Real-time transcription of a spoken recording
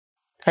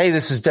Hey,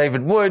 this is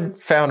David Wood,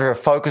 founder of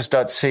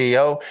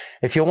Focus.ceo.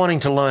 If you're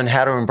wanting to learn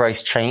how to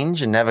embrace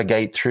change and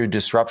navigate through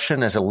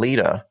disruption as a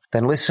leader,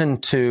 then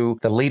listen to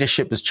the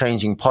Leadership is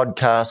Changing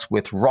podcast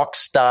with rock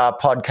star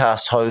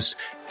podcast host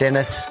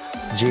Denis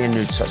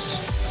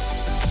Giannoutsas.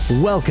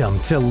 Welcome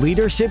to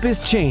Leadership is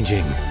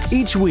Changing.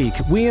 Each week,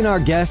 we and our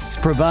guests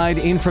provide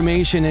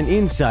information and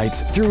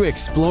insights through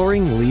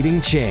exploring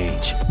leading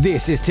change.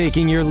 This is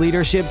taking your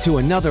leadership to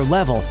another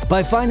level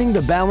by finding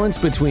the balance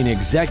between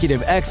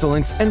executive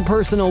excellence and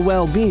personal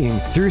well-being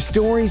through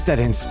stories that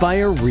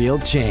inspire real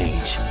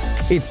change.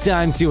 It's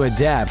time to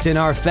adapt in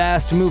our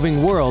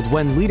fast-moving world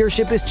when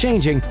leadership is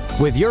changing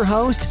with your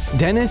host,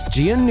 Denis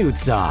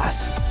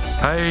Giannoutsas.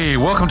 Hey,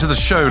 welcome to the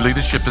show,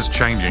 Leadership is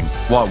Changing.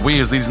 What we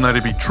as leaders know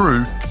to be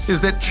true is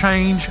that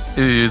change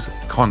is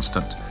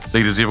constant.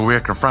 Leaders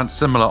everywhere confront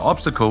similar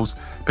obstacles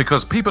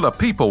because people are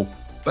people,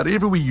 but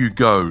everywhere you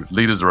go,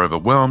 leaders are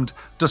overwhelmed,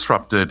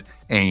 disrupted,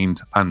 and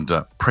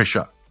under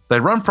pressure. They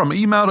run from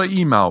email to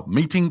email,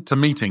 meeting to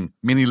meeting.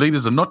 Many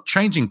leaders are not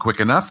changing quick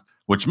enough,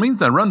 which means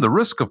they run the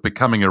risk of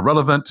becoming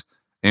irrelevant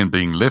and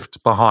being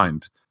left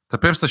behind.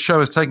 Perhaps the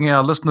show is taking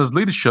our listeners'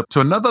 leadership to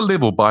another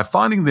level by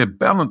finding their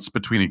balance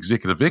between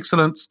executive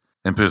excellence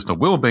and personal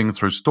well-being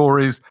through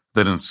stories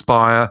that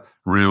inspire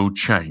real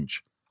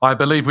change. I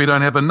believe we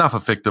don't have enough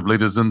effective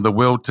leaders in the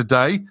world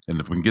today,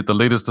 and if we can get the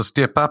leaders to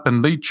step up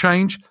and lead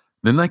change,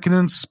 then they can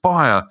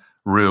inspire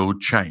real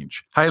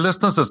change. Hey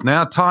listeners, it's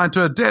now time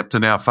to adapt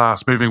in our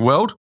fast-moving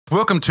world.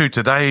 Welcome to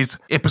today's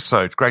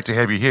episode. Great to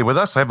have you here with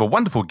us. I have a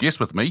wonderful guest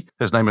with me.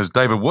 His name is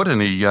David Wood,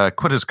 and he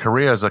quit his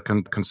career as a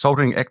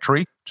consulting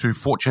actuary to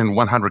Fortune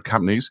 100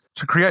 companies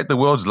to create the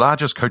world's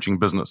largest coaching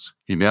business.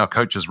 He now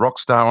coaches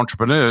rockstar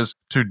entrepreneurs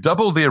to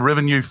double their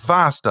revenue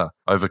faster,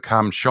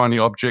 overcome shiny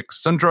object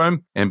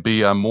syndrome, and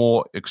be a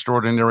more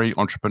extraordinary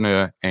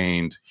entrepreneur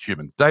and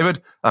human.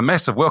 David, a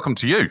massive welcome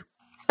to you.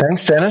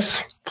 Thanks,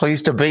 Denis.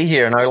 Pleased to be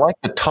here. And I like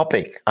the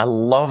topic. I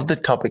love the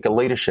topic of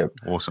leadership.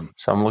 Awesome.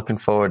 So I'm looking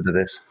forward to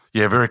this.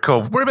 Yeah, very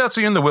cool. Whereabouts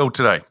are you in the world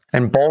today?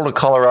 In Boulder,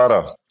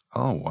 Colorado.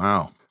 Oh,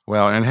 wow.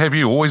 Wow. And have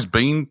you always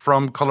been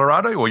from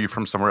Colorado or are you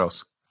from somewhere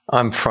else?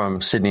 I'm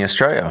from Sydney,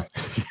 Australia.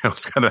 Yeah, I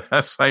was going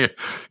to say,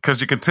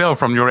 because you can tell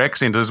from your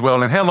accent as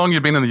well. And how long have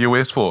you been in the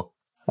US for?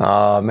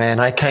 Oh, man,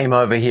 I came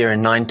over here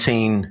in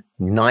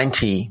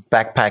 1990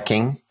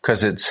 backpacking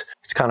because it's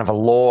kind of a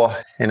law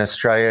in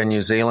Australia and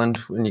New Zealand.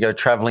 When you go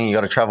traveling, you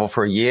got to travel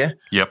for a year.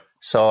 Yep.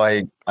 So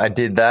I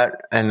did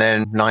that. And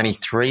then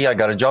 93, I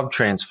got a job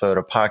transfer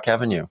to Park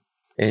Avenue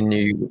in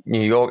New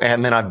York.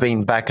 And then I've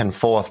been back and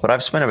forth, but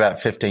I've spent about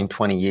 15,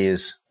 20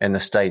 years in the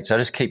States. I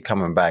just keep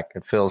coming back.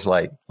 It feels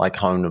like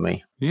home to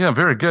me. Yeah,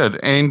 very good.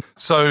 And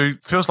so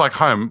feels like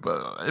home.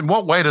 In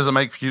what way does it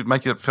make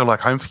it feel like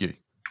home for you?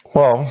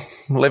 Well,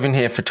 living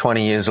here for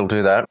 20 years will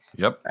do that.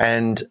 Yep.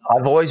 And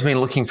I've always been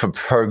looking for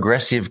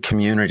progressive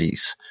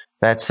communities.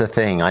 That's the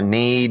thing. I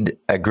need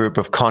a group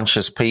of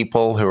conscious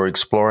people who are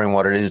exploring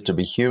what it is to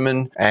be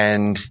human.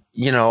 And,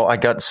 I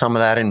got some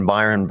of that in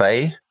Byron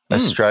Bay,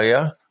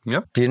 Australia.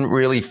 Yep. Didn't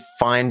really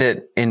find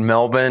it in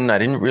Melbourne. I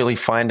didn't really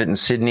find it in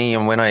Sydney.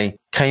 And when I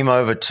came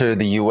over to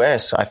the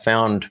US, I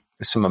found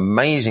some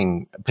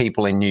amazing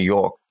people in New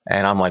York.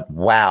 And I'm like,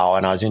 wow.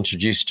 And I was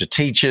introduced to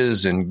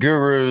teachers and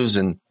gurus.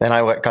 And then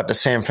I got to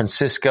San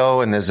Francisco,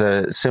 and there's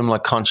a similar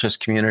conscious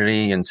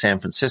community in San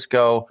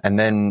Francisco. And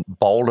then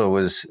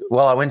Boulder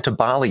I went to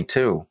Bali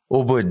too.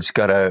 Ubud's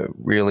got a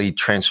really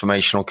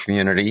transformational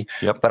community.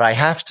 Yep. But I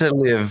have to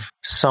live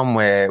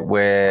somewhere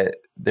where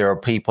there are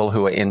people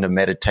who are into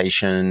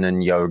meditation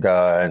and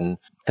yoga and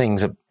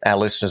things that our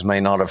listeners may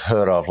not have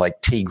heard of,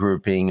 like tea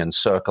grouping and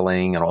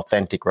circling and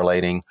authentic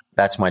relating.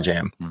 That's my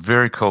jam.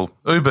 Very cool.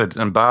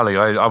 Ubud in Bali,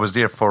 I was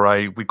there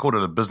we called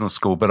it a business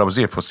school, but I was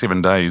there for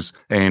 7 days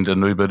and in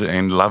Ubud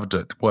and loved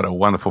it. What a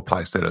wonderful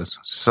place that is.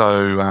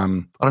 So, I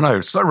don't know,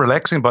 so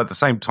relaxing, but at the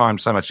same time,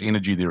 so much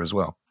energy there as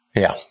well.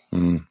 Yeah.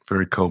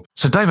 Very cool.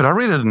 So, David, I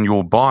read it in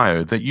your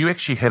bio that you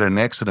actually had an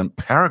accident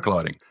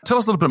paragliding. Tell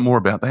us a little bit more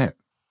about that.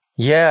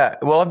 Yeah,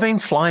 well, I've been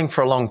flying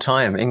for a long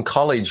time. In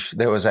college,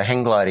 there was a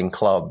hang gliding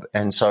club.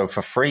 And so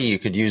for free, you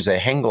could use their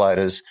hang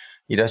gliders.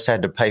 You just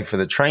had to pay for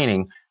the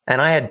training. And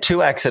I had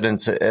 2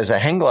 accidents as a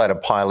hang glider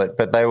pilot,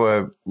 but they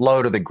were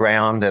low to the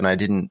ground and I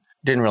didn't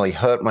really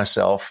hurt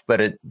myself,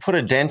 but it put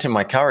a dent in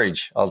my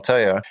courage, I'll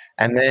tell you.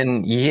 And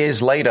then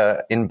years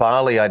later in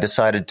Bali, I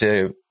decided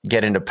to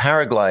get into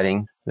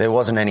paragliding. There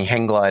wasn't any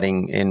hang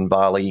gliding in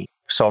Bali.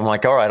 So I'm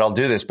like, all right, I'll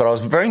do this. But I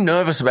was very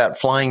nervous about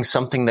flying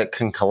something that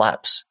can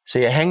collapse.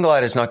 See, a hang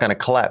glider is not going to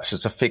collapse.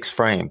 It's a fixed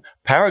frame.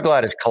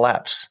 Paragliders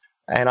collapse.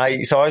 And I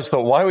always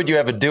thought, why would you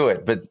ever do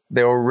it? But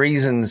there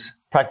were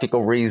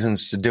practical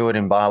reasons to do it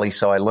in Bali.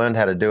 So I learned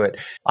how to do it.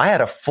 I had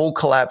a full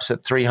collapse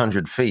at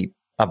 300 feet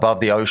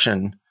above the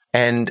ocean.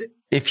 And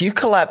if you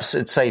collapse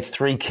at, say,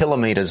 3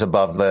 kilometers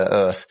above the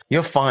earth,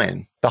 you're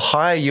fine. The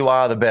higher you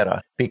are, the better,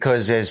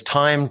 because there's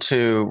time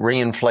to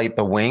reinflate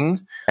the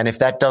wing. And if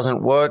that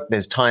doesn't work,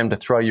 there's time to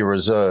throw your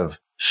reserve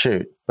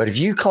chute. But if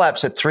you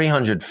collapse at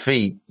 300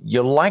 feet,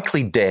 you're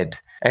likely dead.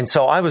 And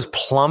so I was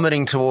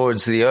plummeting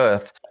towards the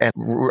earth, and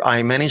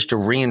I managed to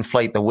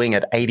reinflate the wing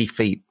at 80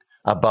 feet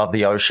above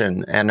the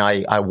ocean. And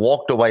I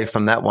walked away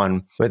from that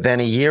one. But then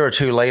a year or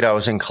two later, I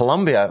was in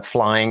Colombia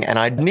flying, and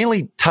I'd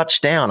nearly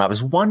touched down. I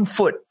was 1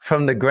 foot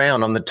from the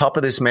ground on the top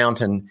of this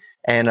mountain,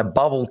 and a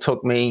bubble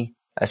took me,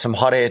 some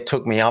hot air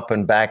took me up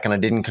and back, and I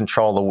didn't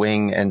control the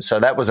wing. And so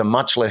that was a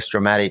much less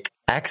dramatic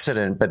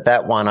accident. But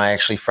that one, I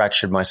actually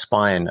fractured my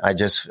spine.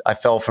 I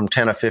fell from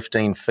 10 or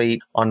 15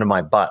 feet onto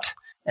my butt.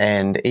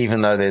 And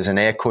even though there's an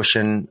air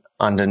cushion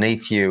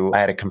underneath you, I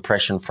had a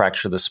compression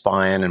fracture of the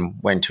spine and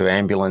went to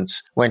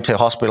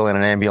hospital in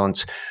an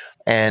ambulance.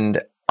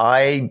 And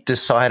I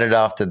decided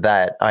after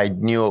that, I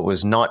knew it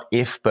was not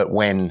if, but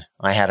when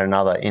I had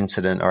another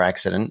incident or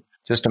accident,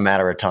 just a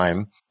matter of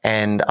time.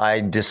 And I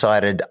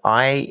decided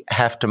I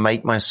have to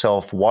make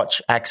myself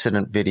watch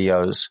accident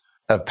videos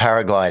of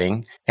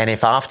paragliding. And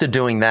if after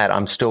doing that,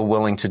 I'm still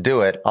willing to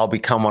do it, I'll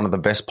become one of the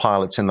best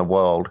pilots in the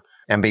world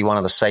and be one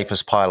of the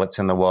safest pilots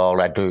in the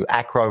world. I do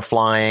acro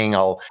flying.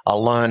 I'll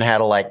learn how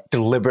to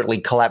deliberately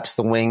collapse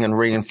the wing and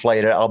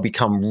reinflate it. I'll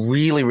become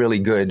really, really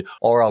good,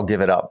 or I'll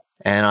give it up.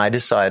 And I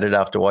decided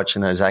after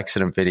watching those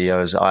accident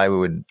videos, I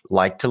would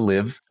like to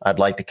live. I'd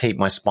like to keep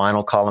my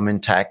spinal column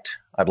intact.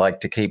 I'd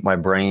like to keep my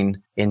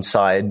brain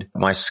inside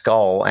my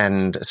skull.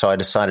 And so I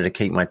decided to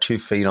keep my 2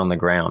 feet on the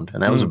ground.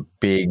 And that was a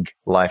big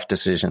life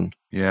decision.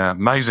 Yeah,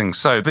 amazing.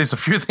 So there's a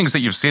few things that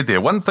you've said there.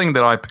 One thing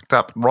that I picked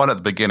up right at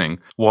the beginning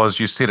was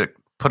you said it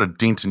put a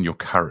dent in your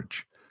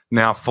courage.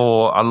 Now,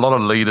 for a lot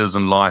of leaders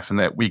in life, and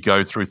that we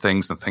go through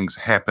things and things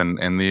happen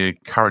and their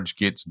courage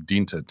gets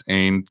dented.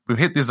 And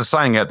there's a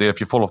saying out there, if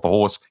you fall off the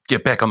horse,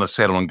 get back on the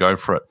saddle and go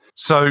for it.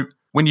 So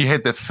when you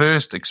had that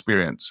first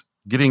experience,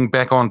 getting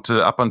back up onto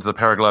the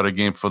paraglider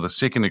again for the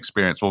second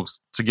experience or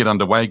to get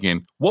underway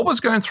again, what was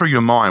going through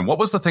your mind? What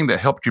was the thing that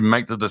helped you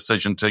make the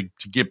decision to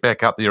get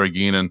back up there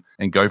again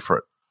and go for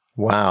it?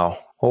 Wow.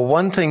 Well,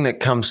 one thing that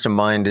comes to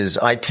mind is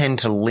I tend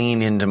to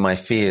lean into my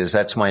fears.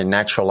 That's my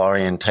natural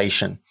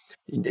orientation.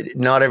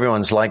 Not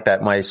everyone's like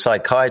that. My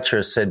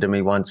psychiatrist said to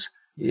me once,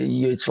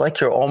 it's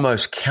like you're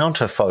almost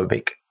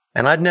counterphobic.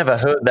 And I'd never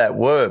heard that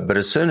word, but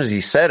as soon as he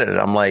said it,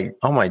 I'm like,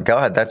 oh my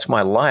God, that's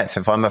my life.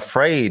 If I'm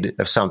afraid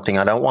of something,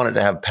 I don't want it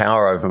to have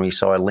power over me,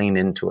 so I lean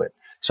into it.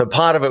 So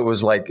part of it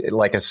was like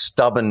a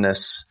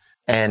stubbornness,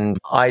 and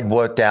I'd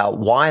worked out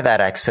why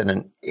that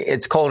accident,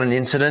 it's called an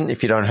incident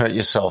if you don't hurt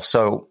yourself.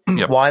 So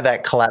why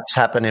that collapse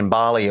happened in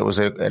Bali, it was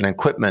an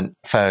equipment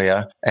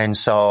failure. And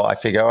so I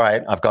figure, all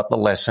right, I've got the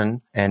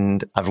lesson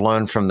and I've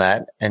learned from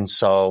that. And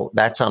so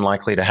that's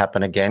unlikely to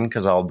happen again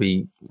because I'll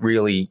be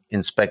really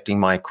inspecting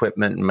my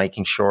equipment and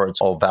making sure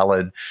it's all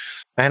valid.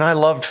 And I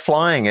loved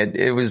flying.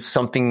 It was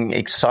something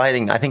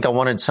exciting. I think I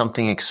wanted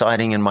something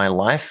exciting in my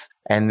life.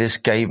 And this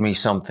gave me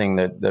something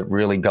that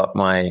really got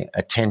my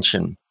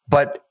attention.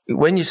 But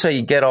when you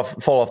say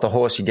fall off the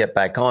horse, you get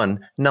back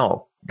on,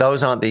 no,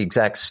 those aren't the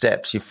exact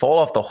steps. You fall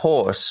off the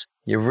horse,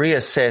 you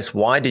reassess,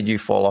 why did you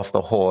fall off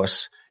the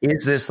horse?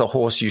 Is this the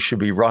horse you should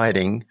be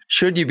riding?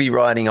 Should you be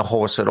riding a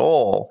horse at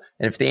all?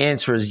 And if the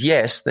answer is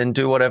yes, then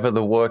do whatever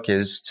the work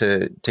is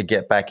to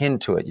get back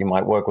into it. You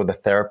might work with a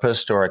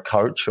therapist or a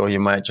coach, or you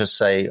might just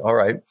say, all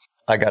right,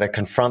 I got to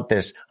confront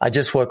this. I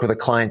just worked with a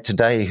client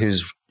today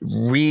who's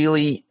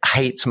really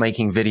hates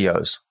making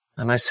videos.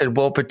 And I said,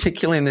 well,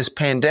 particularly in this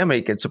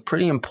pandemic, it's a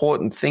pretty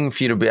important thing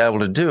for you to be able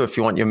to do if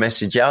you want your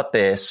message out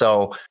there.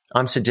 So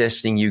I'm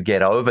suggesting you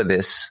get over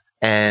this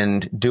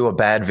and do a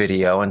bad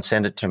video and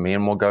send it to me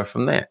and we'll go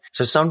from there.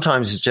 So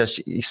sometimes it's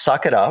just you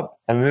suck it up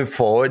and move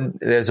forward.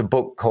 There's a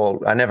book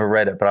called, I never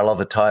read it, but I love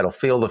the title,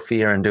 Feel the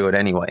Fear and Do It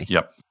Anyway.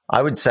 Yep.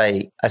 I would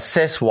say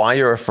assess why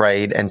you're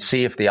afraid and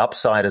see if the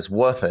upside is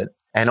worth it.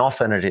 And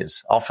often it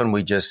is. Often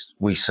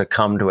we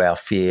succumb to our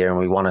fear and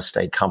we want to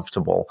stay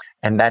comfortable.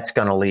 And that's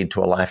going to lead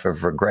to a life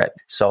of regret.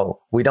 So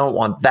we don't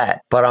want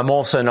that. But I'm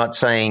also not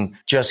saying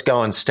just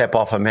go and step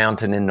off a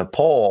mountain in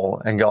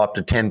Nepal and go up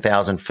to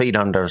 10,000 feet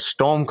under a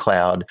storm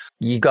cloud.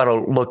 You got to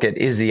look at,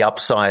 is the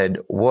upside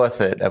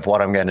worth it of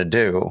what I'm going to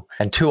do?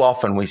 And too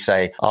often we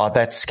say, oh,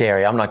 that's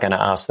scary. I'm not going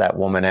to ask that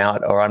woman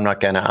out, or I'm not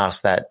going to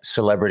ask that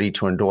celebrity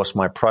to endorse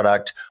my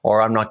product,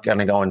 or I'm not going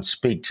to go and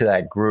speak to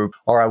that group,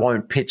 or I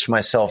won't pitch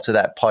myself to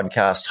that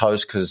podcast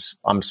host because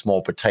I'm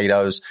small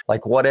potatoes.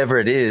 Like whatever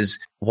it is,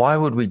 why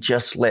would we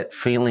just let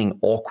feeling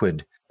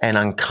awkward and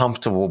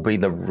uncomfortable be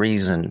the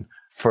reason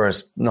for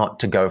us not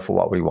to go for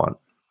what we want?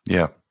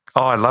 Yeah.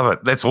 Oh, I love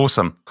it. That's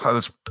awesome. Oh,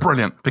 that's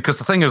brilliant. Because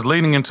the thing is,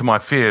 leaning into my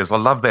fears, I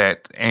love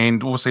that.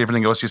 And also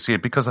everything else you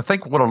said, because I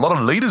think what a lot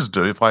of leaders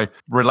do, if I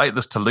relate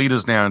this to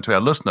leaders now and to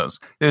our listeners,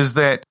 is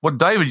that what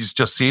David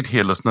just said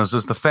here, listeners,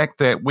 is the fact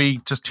that we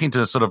just tend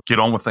to sort of get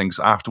on with things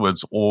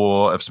afterwards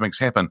or if something's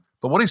happened.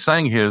 But what he's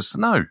saying here is,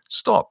 no,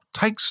 stop,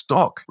 take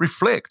stock,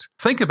 reflect,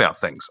 think about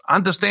things,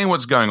 understand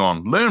what's going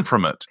on, learn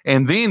from it,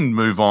 and then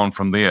move on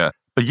from there.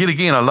 But yet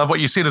again, I love what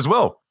you said as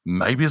well.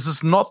 maybe this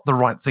is not the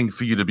right thing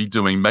for you to be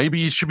doing.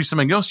 Maybe it should be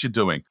something else you're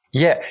doing.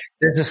 Yeah,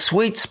 there's a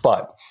sweet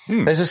spot.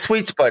 There's a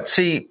sweet spot.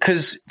 See,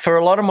 because for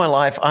a lot of my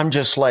life, I'm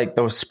just like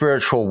the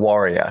spiritual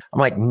warrior. I'm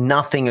like,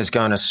 nothing is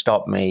going to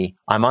stop me.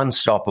 I'm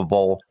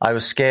unstoppable. I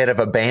was scared of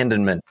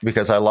abandonment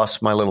because I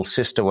lost my little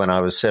sister when I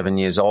was 7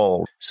 years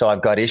old. So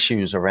I've got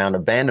issues around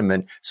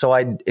abandonment. So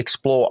I'd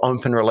explore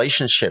open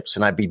relationships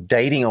and I'd be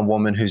dating a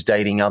woman who's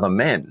dating other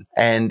men.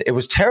 And it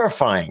was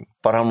terrifying.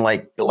 But I'm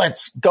like,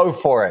 let's go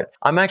for it.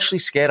 I'm actually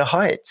scared of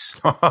heights.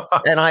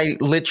 And I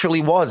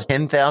literally was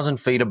 10,000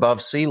 feet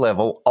above sea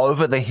level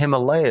over the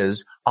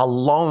Himalayas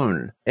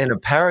alone in a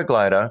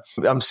paraglider.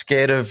 I'm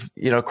scared of,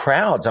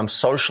 crowds. I'm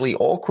socially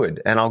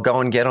awkward, and I'll go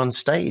and get on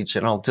stage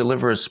and I'll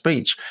deliver a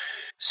speech.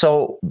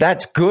 So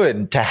that's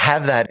good to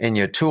have that in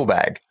your tool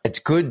bag. It's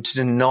good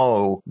to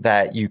know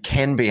that you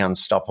can be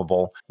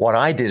unstoppable. What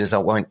I did is I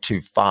went too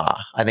far.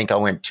 I think I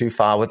went too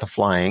far with the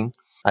flying.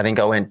 I think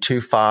I went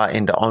too far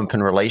into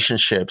open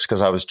relationships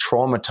because I was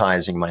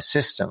traumatizing my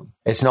system.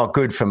 It's not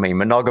good for me.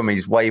 Monogamy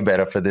is way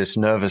better for this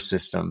nervous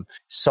system.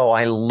 So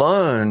I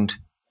learned,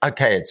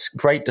 okay, it's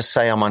great to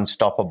say I'm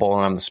unstoppable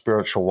and I'm the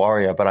spiritual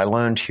warrior, but I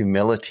learned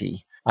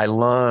humility. I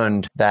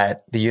learned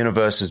that the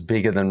universe is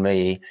bigger than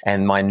me,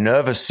 and my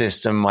nervous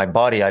system, my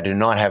body, I do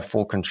not have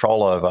full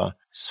control over.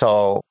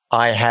 So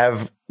I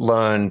have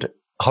learned,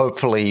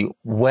 hopefully,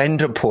 when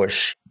to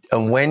push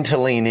and when to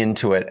lean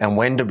into it and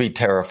when to be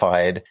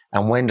terrified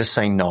and when to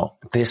say, no,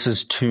 this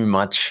is too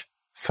much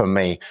for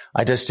me.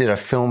 I just did a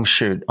film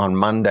shoot on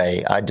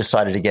Monday. I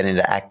decided to get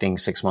into acting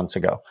 6 months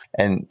ago.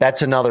 And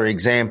that's another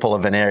example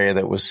of an area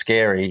that was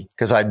scary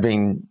because I'd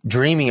been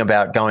dreaming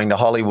about going to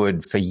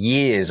Hollywood for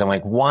years. I'm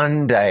like,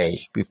 one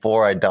day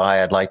before I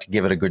die, I'd like to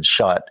give it a good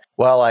shot.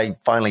 Well, I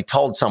finally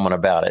told someone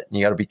about it.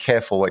 You got to be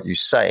careful what you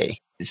say.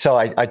 So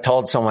I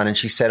told someone and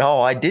she said,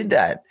 oh, I did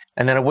that.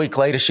 And then a week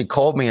later, she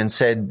called me and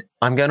said,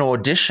 I'm going to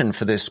audition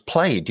for this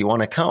play. Do you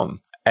want to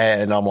come?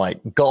 And I'm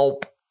like,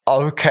 gulp.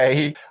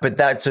 Okay. But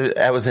that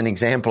was an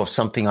example of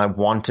something I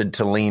wanted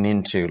to lean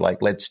into. Like,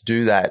 let's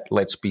do that.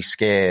 Let's be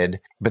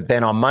scared. But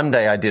then on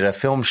Monday, I did a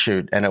film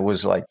shoot and it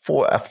was like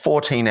a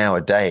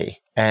 14-hour day.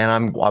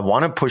 And I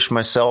want to push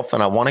myself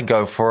and I want to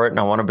go for it and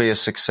I want to be a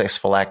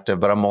successful actor.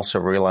 But I'm also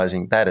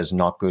realizing that is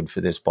not good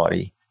for this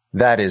body.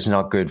 That is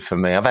not good for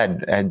me. I've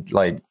had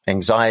like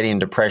anxiety and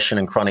depression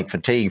and chronic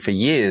fatigue for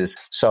years.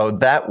 So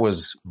that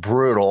was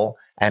brutal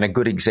and a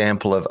good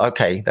example of,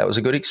 okay, that was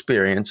a good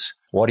experience.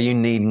 What do you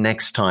need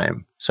next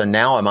time? So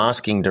now I'm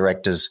asking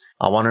directors,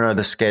 I want to know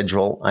the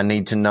schedule. I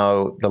need to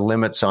know the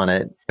limits on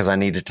it because I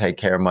need to take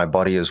care of my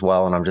body as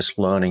well. And I'm just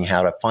learning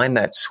how to find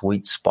that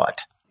sweet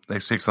spot.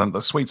 That's excellent.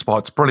 The sweet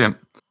spot's brilliant.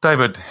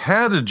 David,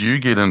 how did you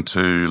get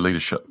into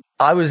leadership?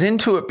 I was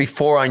into it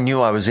before I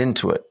knew I was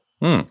into it.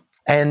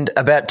 And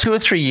about 2 or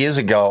 3 years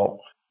ago,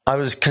 I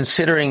was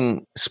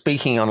considering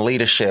speaking on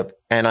leadership.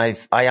 And I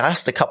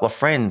asked a couple of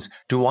friends,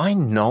 do I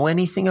know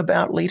anything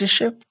about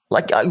leadership?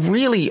 Like, I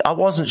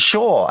wasn't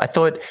sure. I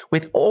thought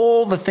with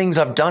all the things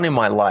I've done in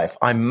my life,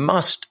 I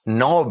must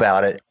know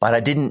about it, but I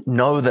didn't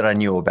know that I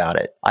knew about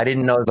it. I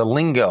didn't know the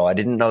lingo. I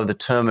didn't know the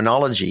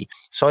terminology.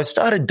 So I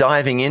started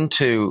diving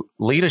into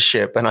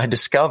leadership and I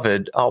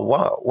discovered, oh,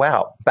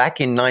 wow.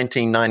 Back in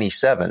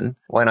 1997,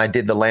 when I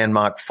did the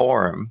Landmark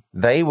Forum,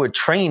 they are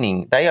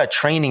training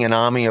an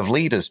army of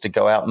leaders to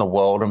go out in the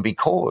world and be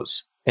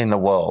cause in the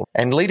world.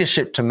 And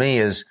leadership to me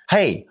is,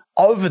 hey,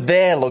 over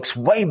there looks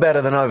way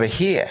better than over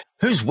here.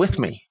 Who's with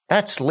me?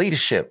 That's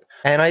leadership.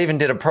 And I even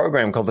did a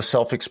program called the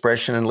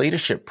Self-Expression and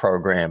Leadership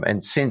Program.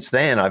 And since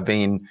then, I've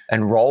been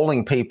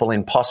enrolling people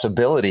in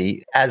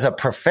possibility as a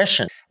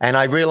profession. And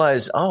I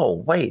realized,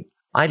 oh, wait,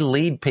 I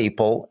lead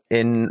people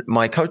in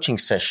my coaching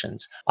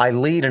sessions. I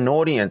lead an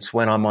audience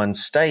when I'm on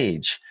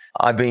stage.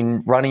 I've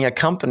been running a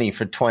company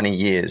for 20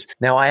 years.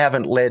 Now, I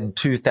haven't led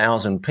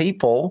 2,000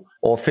 people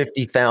or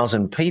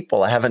 50,000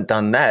 people. I haven't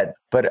done that.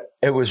 But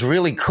it was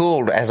really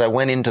cool as I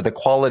went into the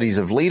qualities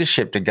of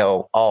leadership to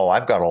go, oh,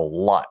 I've got a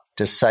lot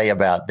to say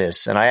about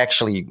this. And I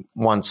actually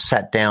once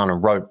sat down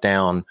and wrote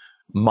down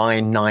my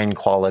 9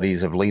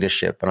 qualities of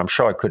leadership. And I'm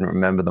sure I couldn't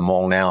remember them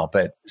all now,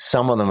 but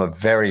some of them are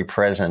very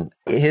present.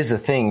 Here's the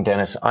thing,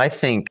 Dennis. I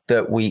think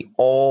that we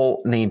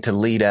all need to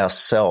lead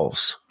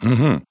ourselves.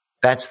 Mm-hmm.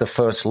 That's the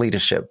first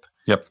leadership.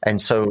 Yep.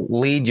 And so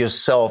lead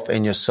yourself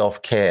in your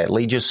self-care,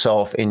 lead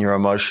yourself in your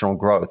emotional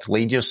growth,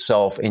 lead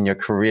yourself in your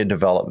career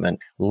development,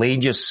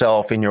 lead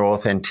yourself in your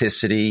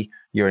authenticity,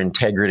 your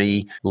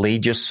integrity,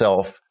 lead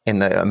yourself in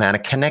the amount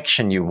of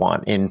connection you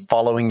want, in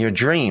following your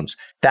dreams.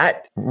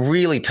 That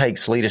really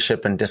takes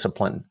leadership and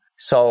discipline.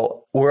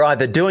 So we're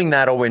either doing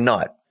that or we're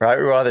not, right?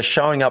 We're either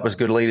showing up as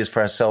good leaders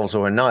for ourselves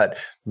or we're not.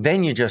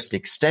 Then you just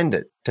extend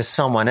it to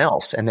someone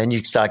else. And then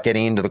you start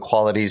getting into the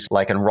qualities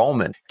like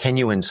enrollment. Can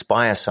you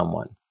inspire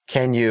someone?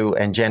 Can you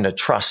engender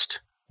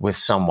trust with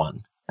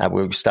someone?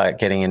 We'll start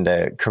getting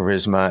into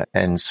charisma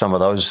and some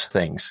of those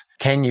things.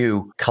 Can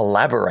you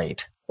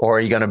collaborate? or are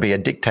you going to be a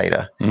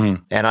dictator?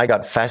 And I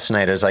got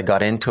fascinated as I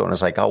got into it. And I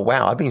was like, oh,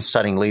 wow, I've been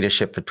studying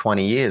leadership for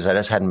 20 years. I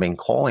just hadn't been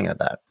calling it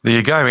that. There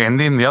you go. And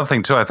then the other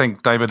thing too, I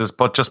think, David, is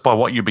just by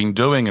what you've been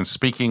doing and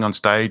speaking on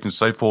stage and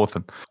so forth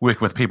and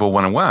working with people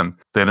one-on-one,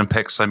 that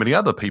impacts so many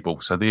other people.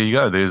 So there you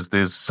go.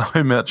 There's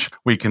so much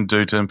we can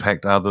do to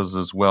impact others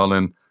as well.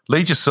 And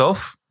lead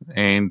yourself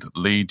and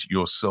lead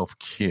your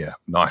self-care.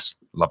 Nice.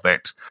 Love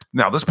that.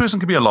 Now, this person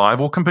can be alive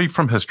or can be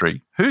from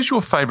history. Who's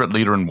your favorite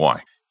leader and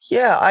why?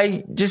 Yeah,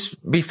 I just,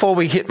 before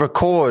we hit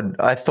record,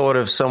 I thought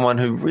of someone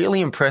who really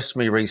impressed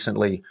me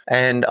recently.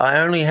 And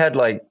I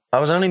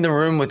was only in the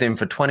room with him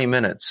for 20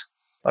 minutes,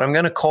 but I'm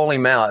going to call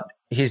him out.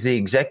 He's the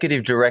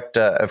executive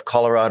director of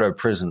Colorado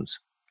Prisons.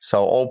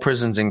 So all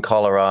prisons in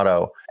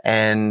Colorado.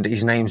 And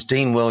his name's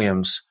Dean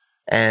Williams.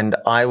 And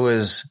I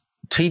was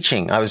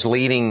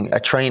leading a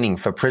training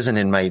for prison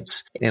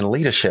inmates in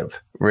leadership,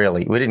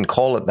 really. We didn't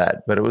call it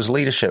that, but it was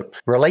leadership,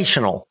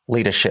 relational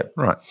leadership.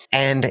 Right.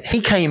 And he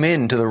came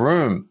into the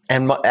room,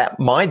 and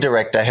my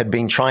director had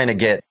been trying to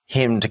get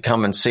him to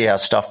come and see our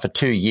stuff for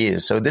 2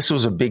 years. So this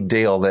was a big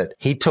deal that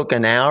he took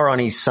an hour on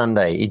his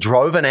Sunday. He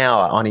drove an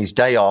hour on his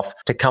day off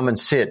to come and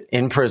sit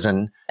in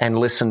prison and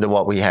listen to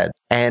what we had.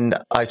 And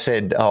I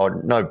said, oh,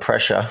 no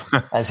pressure,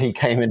 as he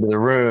came into the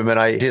room. And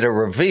I did a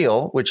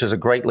reveal, which is a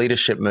great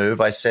leadership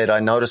move. I said, I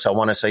notice I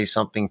want to say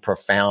something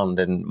profound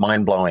and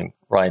mind-blowing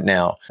right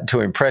now to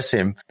impress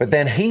him. But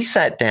then he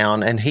sat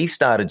down and he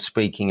started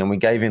speaking, and we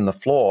gave him the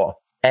floor.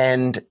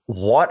 And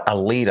what a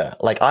leader.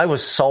 Like, I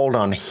was sold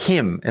on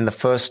him in the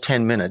first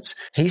 10 minutes.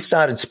 He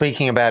started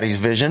speaking about his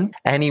vision,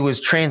 and he was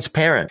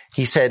transparent.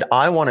 He said,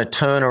 I want to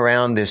turn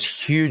around this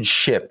huge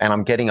ship, and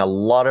I'm getting a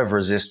lot of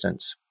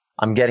resistance.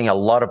 I'm getting a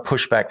lot of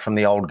pushback from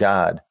the old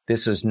guard.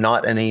 This is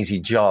not an easy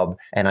job,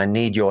 and I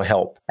need your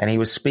help. And he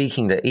was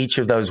speaking to each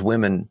of those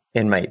women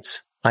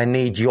inmates. I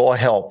need your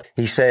help.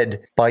 He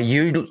said, by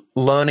you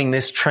learning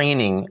this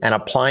training and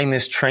applying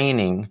this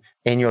training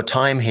in your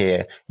time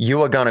here,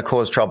 you are going to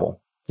cause trouble.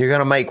 You're going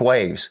to make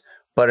waves,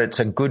 but it's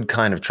a good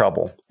kind of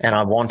trouble, and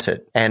I want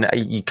it. And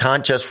you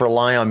can't just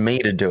rely on me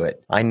to do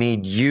it. I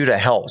need you to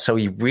help. So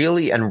he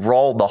really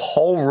enrolled the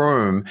whole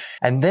room.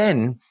 And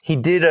then he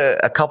did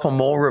a couple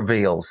more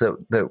reveals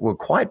that were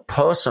quite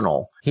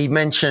personal. He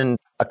mentioned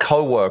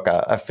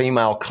a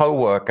female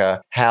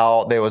coworker,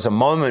 how there was a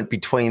moment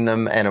between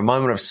them and a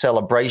moment of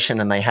celebration,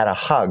 and they had a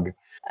hug.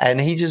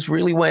 And he just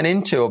really went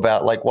into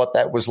about like what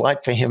that was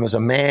like for him as a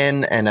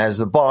man and as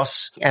the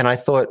boss. And I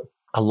thought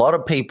a lot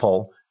of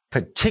people,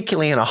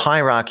 particularly in a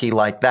hierarchy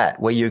like that,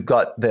 where you've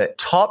got the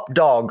top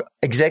dog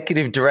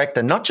executive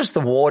director, not just the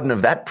warden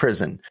of that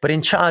prison, but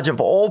in charge of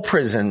all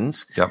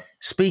prisons,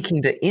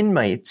 speaking to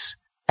inmates.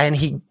 And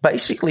he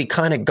basically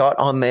kind of got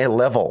on their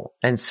level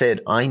and said,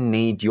 I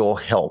need your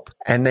help.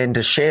 And then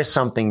to share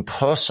something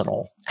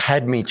personal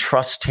had me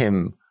trust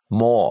him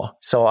more.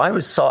 So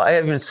I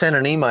even sent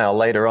an email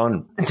later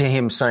on to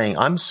him saying,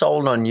 I'm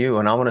sold on you,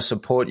 and I want to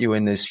support you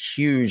in this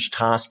huge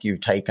task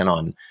you've taken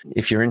on.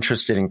 If you're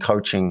interested in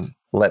coaching,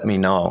 let me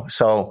know.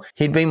 So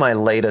he'd be my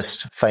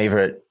latest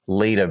favorite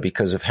leader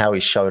because of how he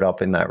showed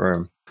up in that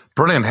room.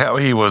 Brilliant how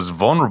he was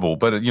vulnerable,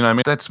 but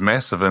that's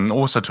massive. And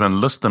also to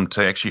enlist them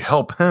to actually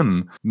help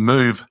him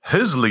move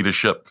his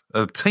leadership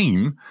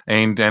team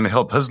and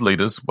help his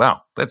leaders.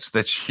 Wow,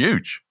 that's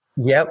huge.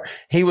 Yep.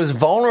 He was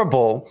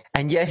vulnerable,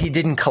 and yet he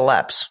didn't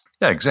collapse.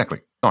 Yeah, exactly.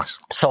 Nice.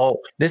 So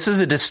this is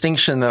a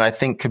distinction that I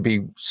think could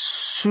be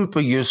super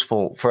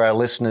useful for our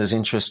listeners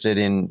interested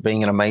in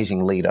being an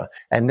amazing leader.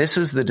 And this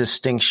is the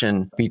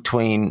distinction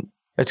between,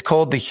 it's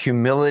called the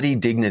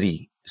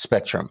humility-dignity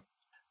spectrum.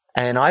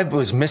 And I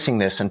was missing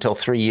this until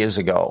 3 years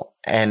ago,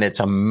 and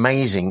it's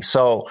amazing.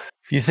 So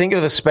if you think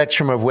of the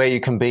spectrum of where you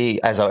can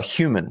be as a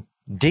human,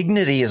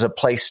 dignity is a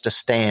place to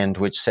stand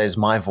which says,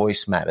 my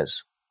voice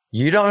matters.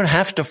 You don't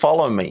have to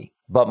follow me,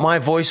 but my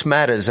voice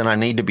matters and I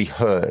need to be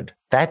heard.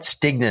 That's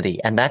dignity,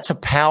 and that's a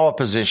power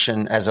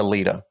position as a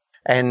leader.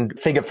 And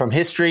figure from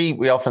history,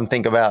 we often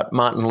think about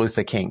Martin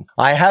Luther King.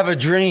 I have a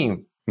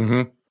dream,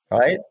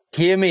 right?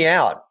 Hear me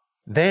out.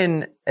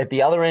 Then at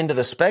the other end of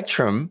the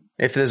spectrum,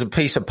 if there's a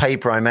piece of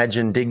paper, I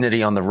imagine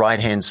dignity on the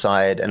right-hand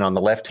side, and on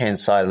the left-hand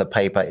side of the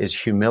paper is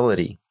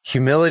humility.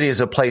 Humility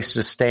is a place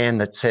to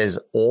stand that says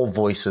all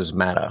voices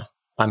matter.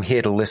 I'm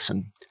here to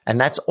listen. And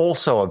that's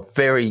also a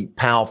very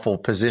powerful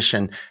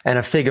position. And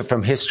a figure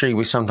from history,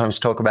 we sometimes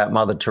talk about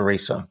Mother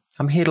Teresa.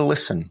 I'm here to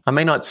listen. I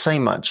may not say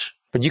much,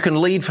 but you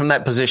can lead from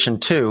that position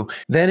too.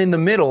 Then in the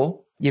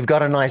middle, you've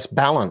got a nice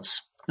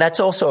balance. That's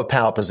also a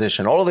power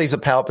position. All of these are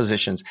power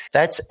positions.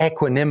 That's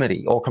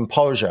equanimity or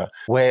composure,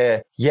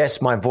 where,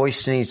 yes, my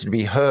voice needs to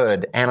be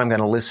heard and I'm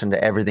going to listen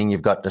to everything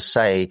you've got to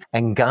say.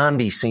 And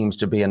Gandhi seems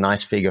to be a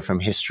nice figure from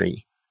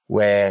history,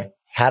 where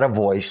had a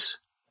voice,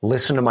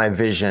 listen to my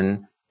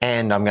vision,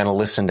 and I'm going to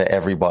listen to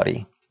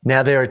everybody.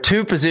 Now, there are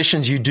two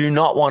positions you do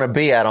not want to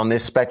be at on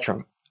this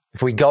spectrum.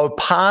 If we go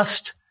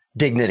past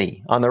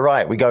dignity on the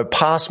right, we go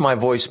past my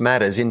voice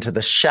matters into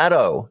the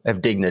shadow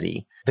of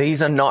dignity.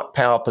 These are not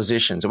power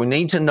positions. We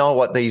need to know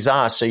what these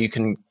are so you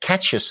can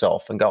catch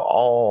yourself and go,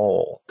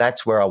 oh,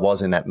 that's where I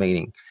was in that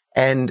meeting.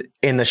 And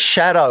in the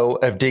shadow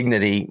of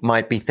dignity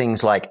might be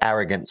things like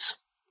arrogance,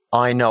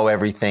 I know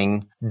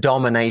everything,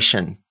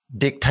 domination,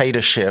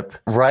 dictatorship,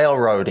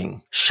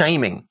 railroading,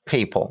 shaming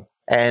people.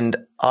 And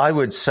I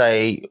would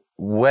say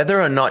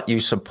whether or not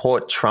you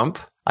support Trump,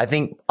 I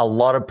think a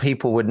lot of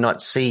people would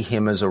not see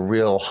him as a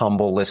real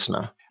humble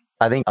listener.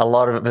 I think a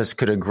lot of us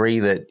could agree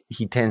that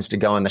he tends to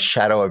go in the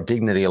shadow of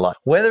dignity a lot.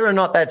 Whether or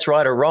not that's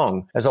right or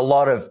wrong, there's a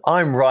lot of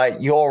I'm right,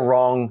 you're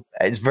wrong.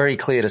 It's very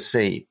clear to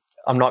see.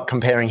 I'm not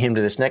comparing him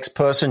to this next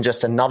person,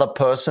 just another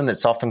person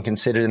that's often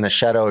considered in the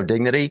shadow of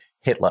dignity,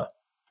 Hitler.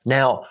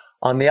 Now,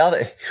 on the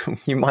other,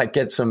 you might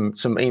get some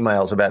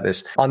emails about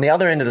this. On the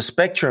other end of the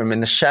spectrum, in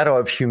the shadow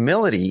of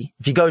humility,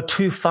 if you go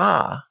too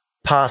far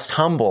past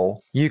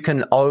humble, you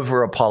can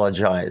over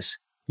apologize.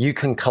 You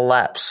can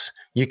collapse.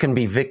 You can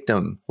be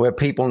victim where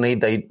people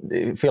they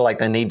feel like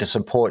they need to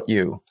support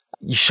you.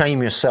 You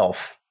shame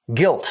yourself.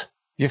 Guilt.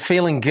 You're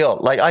feeling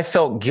guilt. Like I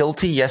felt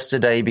guilty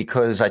yesterday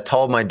because I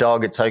told my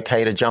dog it's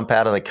okay to jump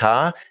out of the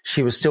car.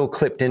 She was still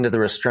clipped into the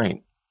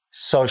restraint.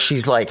 So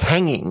she's like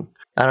hanging.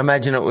 And I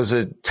imagine it was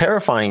a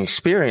terrifying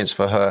experience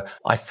for her.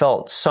 I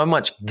felt so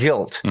much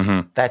guilt.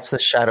 Mm-hmm. That's the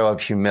shadow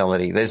of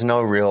humility. There's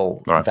no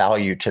real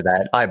value to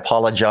that. I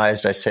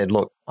apologized. I said,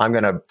 look, I'm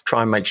going to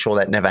try and make sure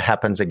that never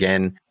happens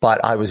again.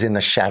 But I was in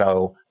the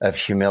shadow of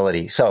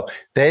humility. So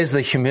there's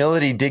the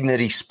humility,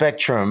 dignity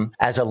spectrum.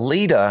 As a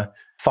leader,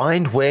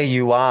 find where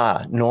you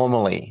are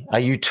normally. Are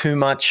you too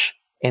much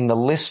in the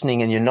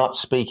listening and you're not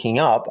speaking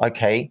up?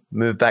 Okay,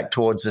 move back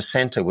towards the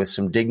center with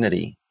some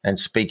dignity and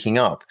speaking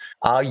up.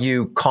 Are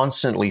you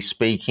constantly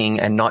speaking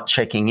and not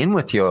checking in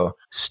with your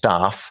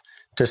staff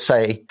to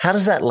say, how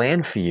does that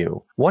land for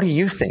you? What do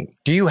you think?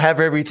 Do you have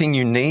everything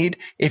you need?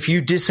 If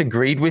you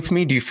disagreed with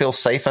me, do you feel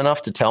safe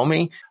enough to tell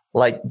me?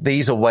 Like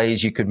these are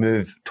ways you could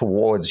move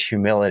towards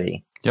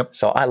humility. Yep.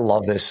 So I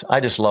love this. I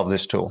just love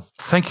this tool.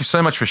 Thank you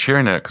so much for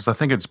sharing that, because I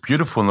think it's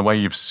beautiful in the way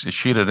you've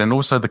shared it, and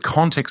also the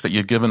context that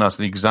you've given us,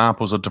 the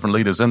examples of different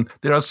leaders. And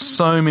there are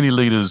so many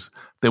leaders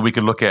that we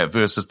could look at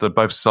versus the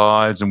both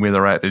sides and where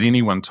they're at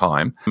any one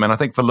time. And I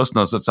think for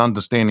listeners, it's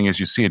understanding, as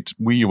you said,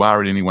 where you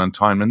are at any one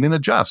time and then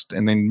adjust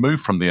and then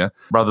move from there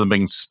rather than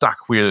being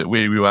stuck where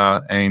you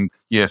are. And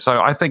yeah,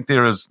 so I think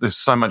there's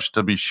so much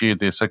to be shared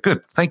there. So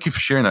good. Thank you for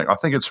sharing it. I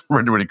think it's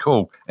really, really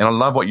cool. And I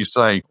love what you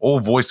say.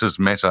 All voices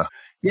matter.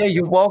 Yeah,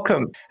 you're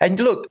welcome. And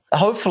look,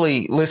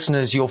 hopefully,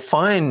 listeners, you'll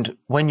find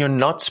when you're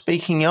not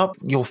speaking up,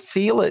 you'll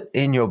feel it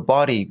in your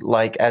body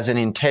like as an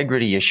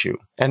integrity issue.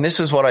 And this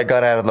is what I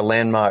got out of the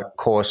landmark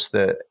course,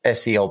 the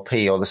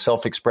SELP, or the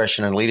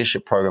Self-Expression and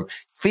Leadership Program.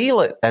 Feel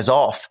it as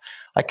off.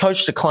 I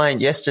coached a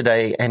client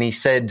yesterday and he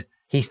said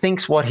he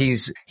thinks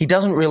he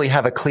doesn't really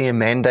have a clear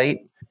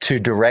mandate to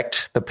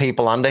direct the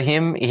people under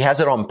him. He has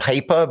it on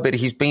paper, but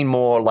he's been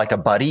more like a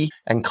buddy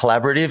and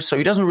collaborative. So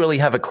he doesn't really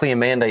have a clear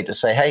mandate to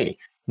say, hey,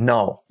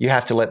 no, you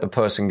have to let the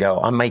person go.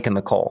 I'm making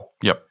the call.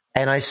 Yep.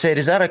 And I said,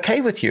 is that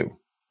okay with you?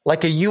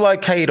 Like, are you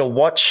okay to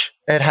watch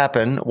it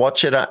happen,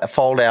 watch it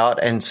fold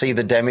out and see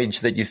the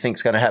damage that you think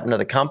is going to happen to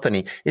the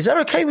company? Is that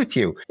okay with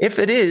you? If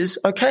it is,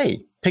 okay,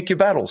 pick your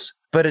battles.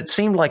 But it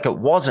seemed like it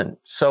wasn't.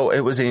 So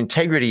it was an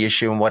integrity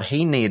issue. And what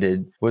he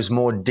needed was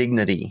more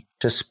dignity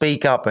to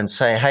speak up and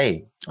say,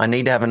 hey, I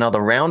need to have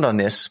another round on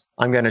this.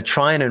 I'm going to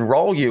try and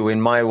enroll you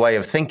in my way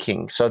of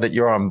thinking so that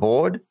you're on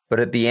board. But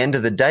at the end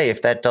of the day,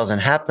 if that doesn't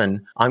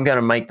happen, I'm going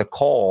to make the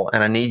call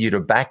and I need you to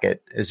back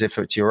it as if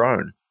it's your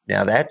own.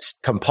 Now that's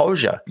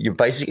composure. You're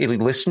basically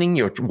listening.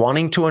 You're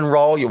wanting to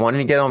enroll. You're wanting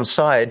to get on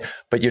side,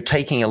 but you're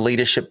taking a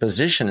leadership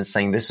position and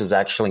saying, this is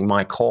actually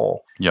my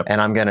call. Yep.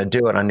 And I'm going to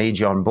do it. I need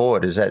you on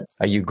board.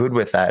 Are you good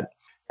with that?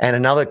 And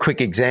another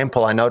quick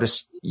example, I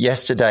noticed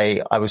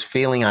yesterday I was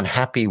feeling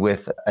unhappy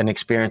with an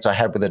experience I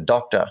had with a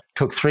doctor.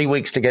 Took 3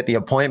 weeks to get the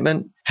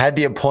appointment, had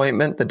the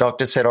appointment. The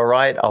doctor said, all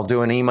right, I'll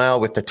do an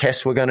email with the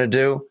tests we're going to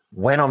do.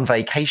 Went on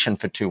vacation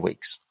for 2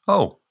 weeks.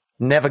 Oh.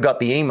 Never got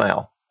the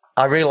email.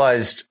 I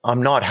realized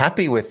I'm not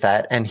happy with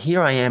that. And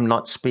here I am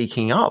not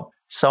speaking up.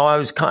 So I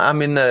was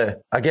in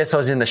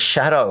the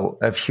shadow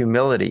of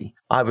humility.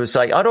 I was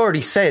like, I'd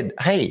already said,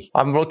 hey,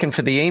 I'm looking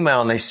for the email.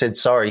 And they said,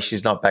 sorry,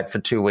 she's not back for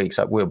 2 weeks.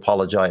 We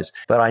apologize.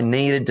 But I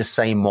needed to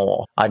say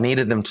more. I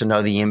needed them to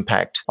know the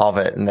impact of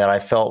it and that I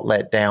felt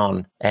let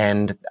down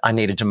and I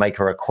needed to make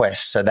a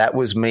request. So that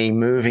was me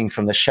moving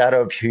from the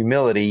shadow of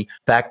humility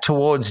back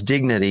towards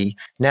dignity.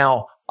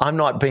 Now, I'm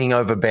not being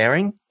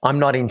overbearing. I'm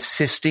not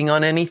insisting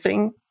on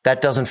anything.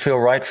 That doesn't feel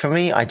right for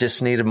me. I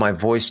just needed my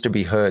voice to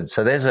be heard.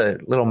 So there's a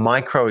little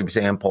micro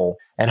example.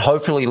 And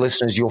hopefully,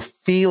 listeners, you'll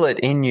feel it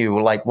in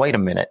you like, wait a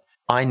minute,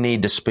 I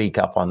need to speak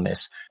up on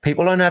this.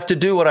 People don't have to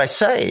do what I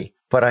say,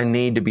 but I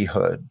need to be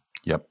heard.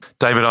 Yep.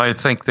 David, I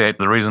think that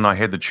the reason I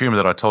had the tumor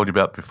that I told you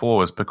about before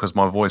was because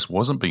my voice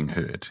wasn't being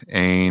heard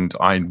and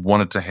I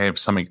wanted to have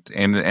something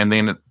and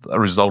then a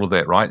result of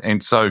that, right?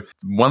 And so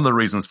one of the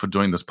reasons for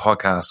doing this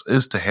podcast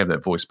is to have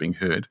that voice being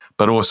heard,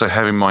 but also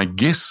having my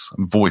guest's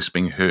voice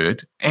being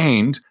heard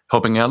and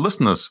helping our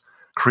listeners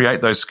create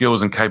those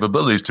skills and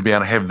capabilities to be able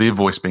to have their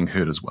voice being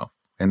heard as well.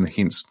 And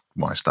hence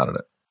why I started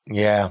it.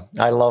 Yeah,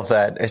 I love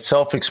that.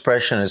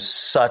 Self-expression is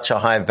such a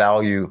high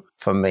value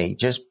for me.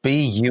 Just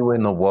be you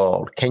in the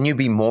world. Can you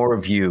be more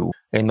of you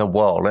in the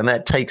world? And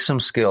that takes some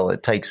skill.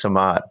 It takes some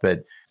art.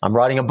 But I'm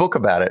writing a book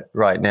about it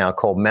right now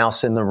called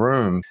Mouse in the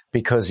Room,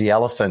 because the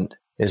elephant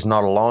is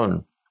not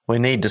alone. We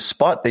need to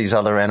spot these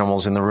other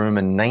animals in the room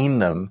and name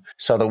them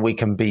so that we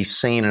can be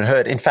seen and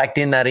heard. In fact,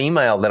 in that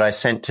email that I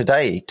sent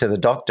today to the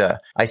doctor,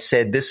 I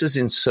said, this is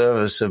in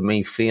service of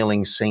me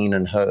feeling seen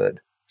and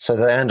heard. So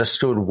they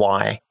understood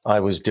why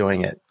I was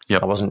doing it.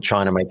 Yep. I wasn't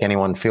trying to make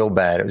anyone feel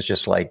bad. It was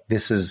just like,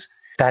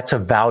 that's a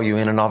value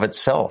in and of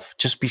itself.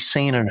 Just be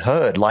seen and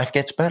heard. Life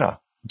gets better.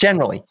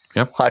 Generally,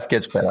 Life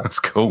gets better. That's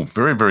cool.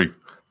 Very, very,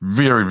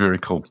 very, very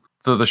cool.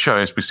 The show,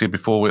 as we said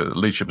before, where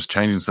leadership is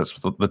changing, so that's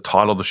the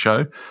title of the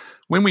show.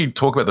 When we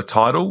talk about the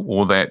title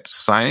or that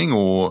saying,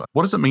 or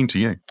what does it mean to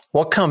you?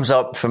 What comes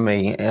up for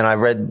me, and I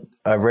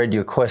read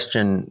your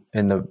question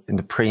in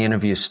the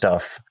pre-interview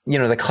stuff. You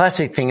know, the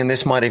classic thing, and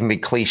this might even be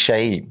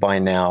cliche by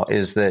now,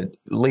 is that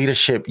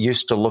leadership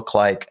used to look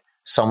like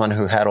someone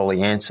who had all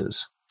the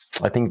answers.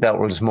 I think that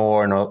was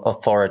more an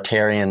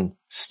authoritarian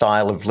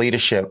style of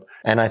leadership.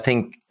 And I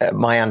think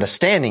my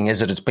understanding is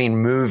that it's been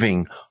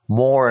moving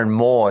more and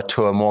more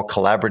to a more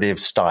collaborative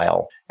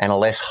style and a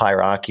less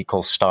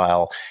hierarchical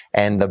style.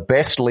 And the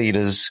best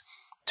leaders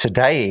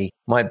today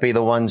might be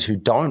the ones who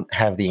don't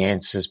have the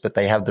answers, but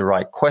they have the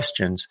right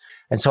questions.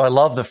 And so I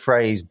love the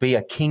phrase, be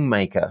a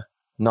kingmaker,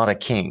 not a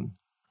king.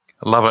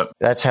 I love it.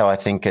 That's how I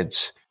think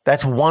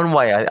that's one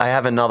way. I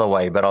have another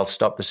way, but I'll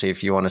stop to see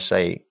if you want to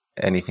say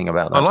anything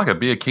about that. I like it.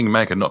 Be a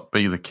kingmaker, not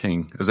be the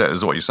king. Is that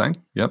what you're saying?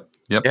 Yep.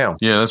 Yeah,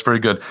 that's very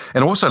good.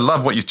 And I also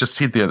love what you just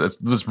said there.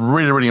 That's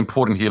really, really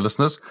important here,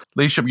 listeners.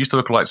 Leadership used to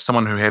look like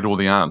someone who had all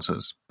the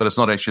answers, but it's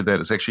not actually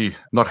that. It's actually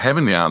not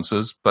having the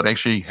answers, but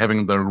actually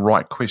having the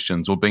right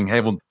questions, or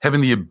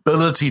having the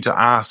ability to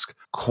ask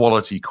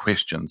quality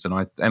questions. And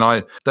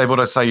I, Dave, what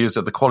I say is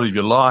that the quality of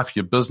your life,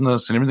 your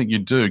business, and everything you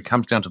do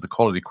comes down to the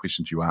quality of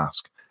questions you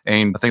ask.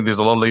 And I think there's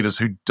a lot of leaders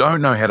who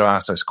don't know how to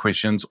ask those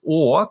questions,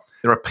 or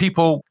there are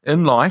people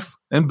in life,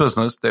 in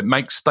business, that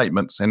make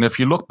statements. And if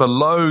you look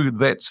below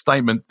that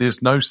statement,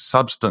 there's no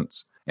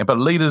substance. But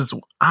leaders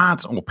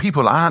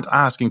people aren't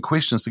asking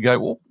questions to go,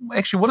 well,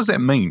 actually, what does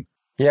that mean?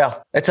 Yeah,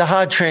 it's a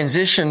hard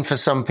transition for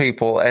some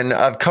people. And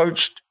I've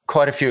coached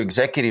quite a few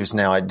executives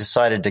now. I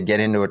decided to get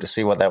into it to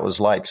see what that was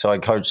like. So I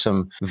coached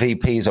some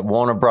VPs at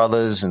Warner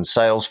Brothers and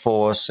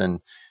Salesforce.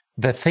 And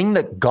the thing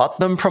that got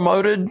them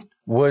promoted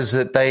was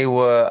that they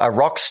were a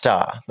rock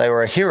star. They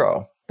were a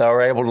hero. They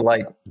were able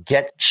to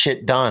get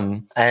shit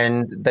done,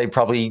 and they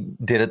probably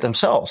did it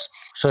themselves.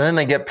 So then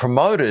they get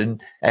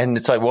promoted, and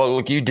it's like, well,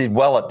 look, you did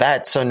well at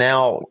that. So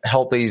now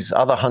help these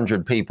other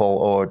 100 people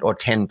or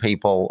 10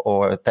 people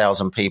or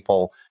 1,000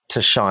 people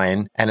to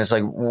shine. And it's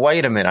like,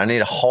 wait a minute, I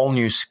need a whole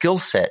new skill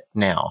set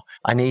now.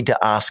 I need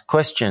to ask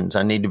questions.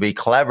 I need to be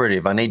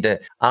collaborative. I need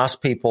to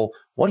ask people,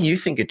 what do you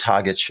think your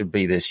targets should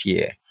be this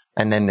year?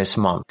 And then this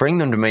month, bring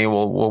them to me.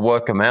 We'll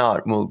work them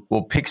out.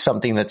 We'll pick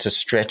something that's a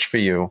stretch for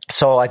you.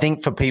 So I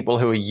think for people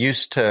who are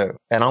used to,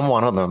 and I'm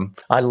one of them,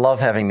 I love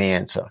having the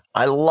answer.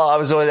 I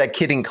was always that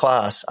kid in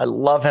class. I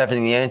love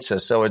having the answer.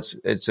 So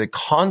it's a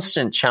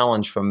constant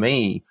challenge for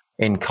me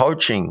in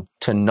coaching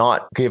to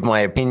not give my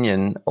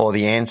opinion or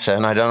the answer,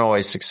 and I don't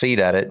always succeed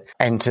at it,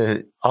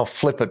 and I'll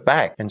flip it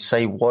back and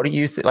say, what do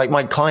you think? Like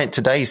my client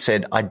today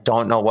said, I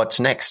don't know what's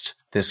next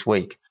this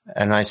week.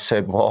 And I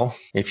said, well,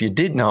 if you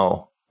did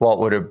know, what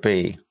would it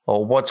be?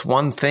 Or what's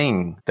one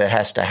thing that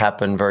has to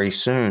happen very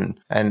soon?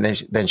 And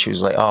then she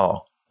was like,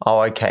 oh,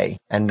 okay.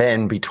 And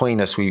then between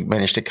us, we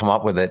managed to come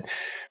up with it.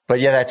 But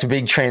yeah, that's a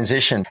big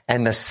transition.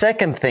 And the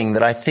second thing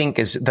that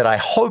I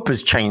hope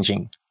is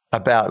changing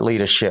about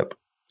leadership,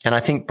 and I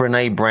think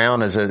Brené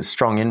Brown is a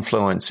strong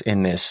influence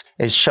in this,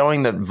 is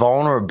showing that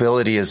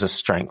vulnerability is a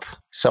strength.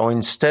 So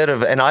instead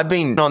of, and I've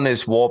been on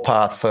this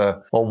warpath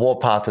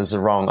is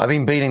wrong. I've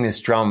been beating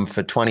this drum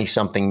for 20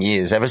 something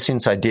years, ever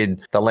since I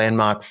did the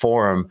Landmark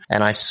Forum,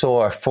 and I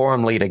saw a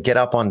forum leader get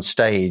up on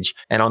stage.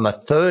 And on the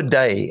third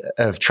day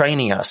of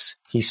training us,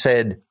 he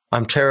said,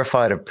 I'm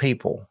terrified of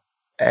people.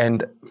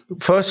 And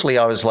firstly,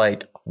 I was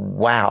like,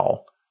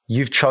 wow.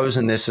 You've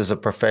chosen this as a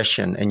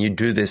profession and you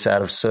do this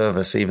out of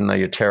service, even though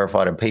you're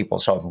terrified of people.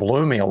 So it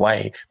blew me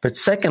away. But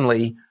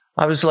secondly,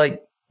 I was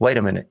like, wait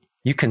a minute,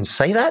 you can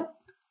say that?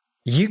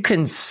 You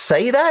can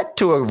say that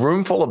to a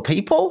room full of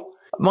people?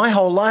 My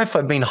whole life,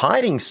 I've been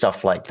hiding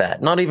stuff like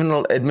that, not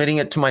even admitting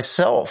it to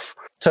myself.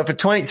 So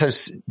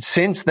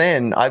since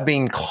then, I've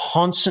been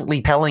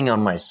constantly telling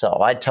on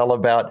myself. I tell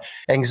about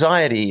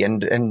anxiety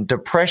and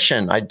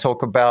depression. I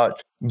talk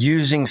about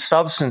using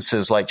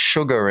substances like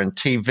sugar and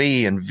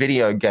TV and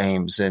video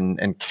games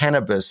and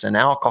cannabis and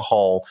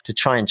alcohol to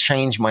try and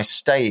change my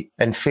state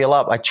and feel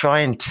up. I try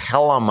and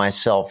tell on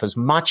myself as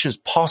much as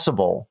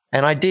possible,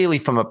 and ideally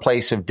from a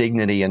place of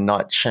dignity and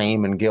not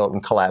shame and guilt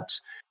and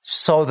collapse,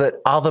 so that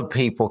other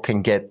people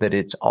can get that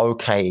it's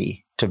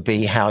okay to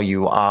be how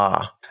you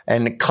are.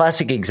 And a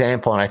classic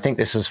example, and I think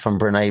this is from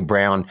Brené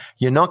Brown,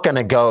 you're not going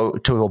to go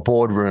to a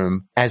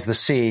boardroom as the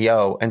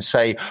CEO and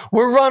say,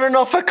 we're running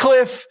off a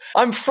cliff.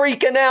 I'm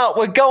freaking out.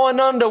 We're going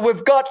under.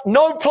 We've got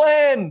no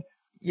plan.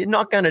 You're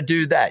not going to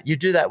do that. You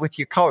do that with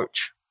your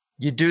coach.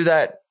 You do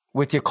that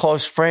with your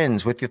close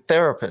friends, with your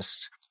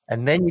therapist.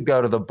 And then you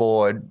go to the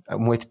board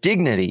and with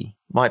dignity.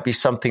 Might be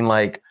something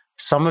like,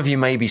 some of you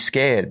may be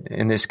scared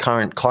in this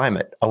current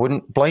climate. I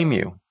wouldn't blame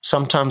you.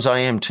 Sometimes I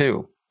am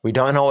too. We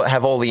don't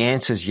have all the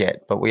answers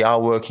yet, but we are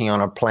working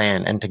on a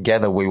plan, and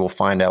together we will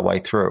find our way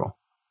through,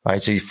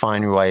 right? So you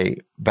find your way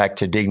back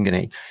to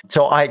dignity.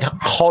 So I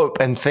hope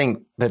and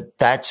think that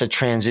that's a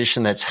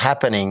transition that's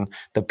happening,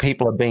 that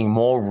people are being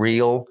more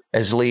real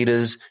as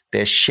leaders.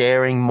 They're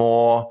sharing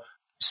more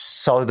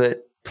so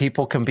that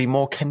people can be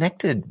more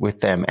connected with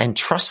them and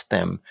trust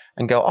them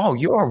and go, oh,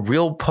 you're a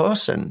real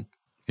person.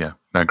 Yeah,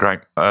 no, great.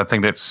 I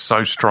think that's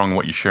so strong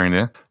what you're sharing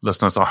there.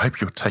 Listeners, I hope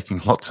you're taking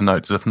lots of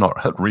notes. If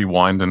not, hit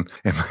rewind and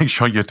make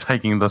sure you're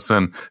taking this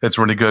in. It's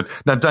really good.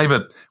 Now,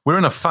 David, we're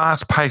in a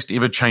fast-paced,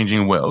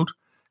 ever-changing world.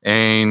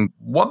 And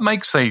what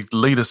makes a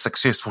leader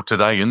successful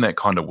today in that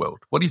kind of world?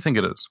 What do you think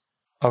it is?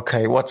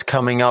 Okay, what's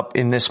coming up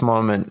in this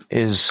moment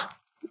is,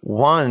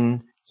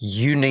 one,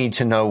 you need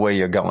to know where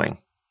you're going.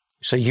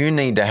 So you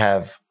need to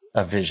have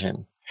a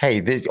vision.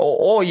 Hey,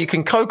 or you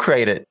can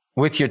co-create it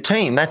with your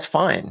team. That's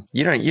fine.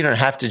 You don't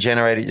have to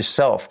generate it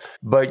yourself,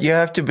 but you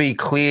have to be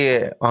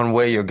clear on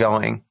where you're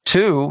going.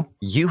 Two,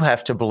 you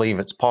have to believe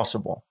it's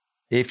possible.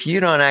 If you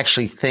don't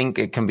actually think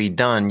it can be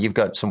done, you've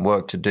got some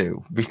work to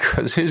do,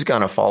 because who's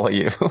going to follow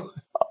you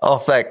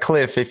off that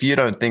cliff if you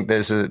don't think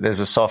there's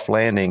a soft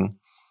landing?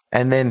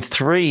 And then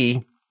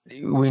three,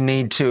 we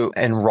need to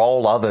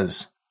enroll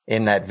others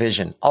in that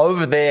vision.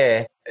 Over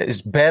there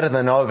is better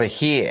than over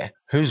here.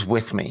 Who's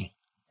with me?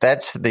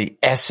 That's the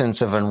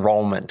essence of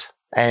enrollment.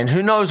 And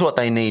who knows what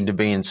they need to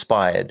be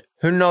inspired?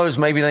 Who knows?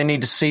 Maybe they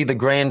need to see the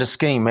grander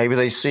scheme. Maybe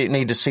they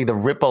need to see the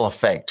ripple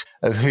effect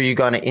of who you're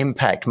going to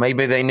impact.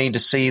 Maybe they need to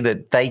see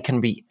that they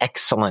can be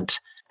excellent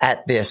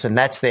at this, and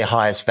that's their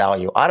highest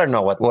value. I don't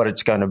know what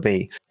it's going to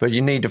be, but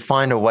you need to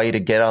find a way to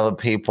get other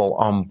people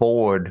on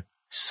board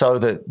so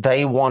that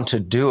they want to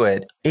do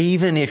it,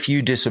 even if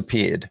you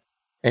disappeared.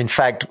 In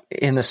fact,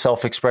 in the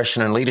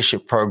Self-Expression and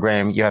Leadership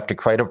program, you have to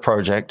create a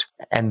project,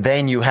 and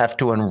then you have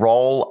to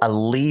enroll a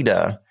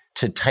leader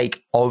to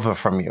take over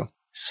from you.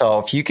 So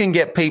if you can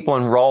get people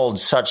enrolled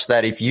such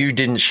that if you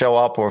didn't show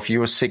up or if you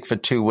were sick for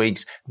 2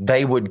 weeks,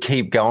 they would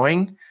keep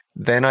going,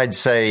 then I'd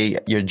say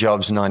your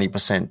job's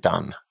 90%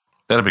 done.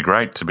 That'd be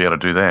great to be able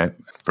to do that.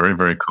 Very,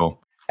 very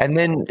cool. And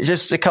then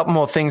just a couple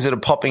more things that are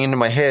popping into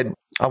my head.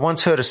 I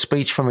once heard a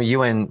speech from a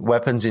UN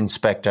weapons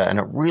inspector, and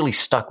it really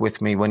stuck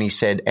with me when he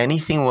said,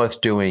 anything worth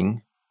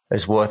doing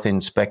is worth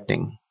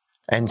inspecting.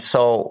 And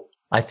so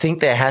I think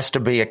there has to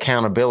be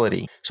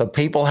accountability. So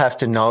people have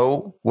to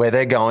know where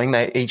they're going.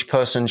 Each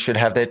person should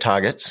have their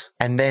targets.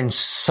 And then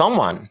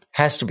someone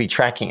has to be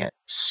tracking it.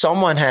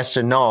 Someone has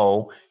to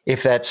know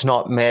if that's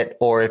not met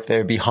or if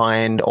they're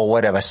behind or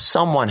whatever.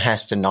 Someone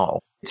has to know.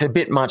 It's a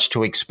bit much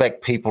to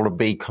expect people to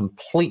be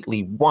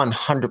completely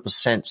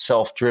 100%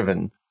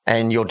 self-driven,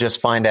 and you'll just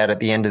find out at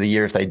the end of the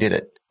year if they did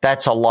it.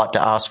 That's a lot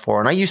to ask for.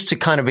 And I used to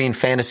kind of be in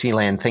fantasy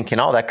land thinking,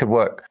 oh, that could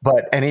work.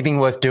 But anything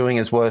worth doing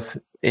is worth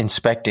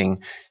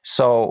inspecting.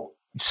 So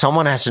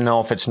someone has to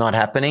know if it's not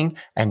happening,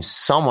 and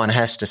someone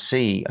has to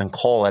see and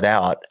call it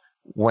out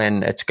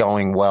when it's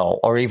going well,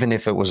 or even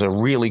if it was a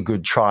really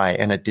good try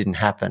and it didn't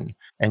happen.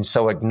 And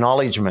so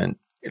acknowledgement,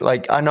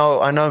 like I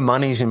know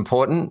money's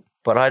important,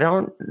 but I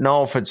don't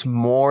know if it's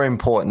more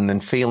important than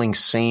feeling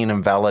seen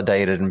and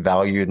validated and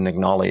valued and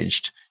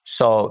acknowledged.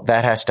 So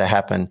that has to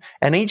happen.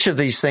 And each of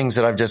these things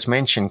that I've just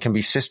mentioned can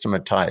be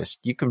systematized.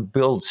 You can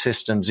build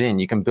systems in.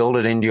 You can build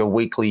it into your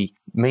weekly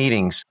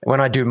meetings. When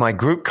I do my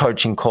group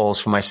coaching calls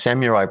for my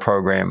Samurai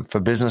program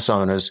for business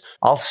owners,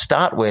 I'll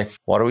start with,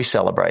 what are we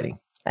celebrating?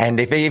 And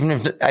even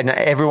if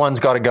everyone's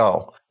got to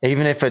go,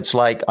 even if it's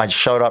like I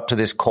showed up to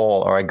this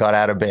call or I got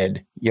out of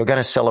bed, you're going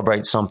to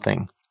celebrate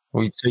something.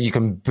 So you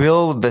can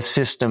build the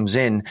systems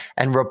in.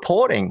 And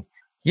reporting.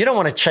 You don't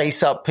want to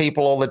chase up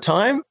people all the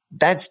time.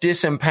 That's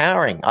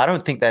disempowering. I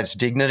don't think that's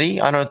dignity.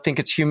 I don't think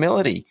it's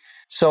humility.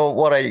 So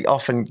what I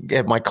often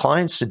get my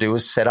clients to do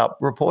is set up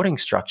reporting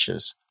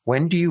structures.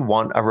 When do you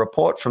want a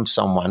report from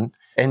someone?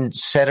 And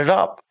set it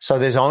up. So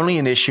there's only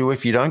an issue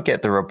if you don't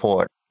get the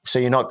report. So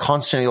you're not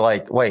constantly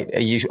like, wait, are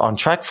you on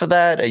track for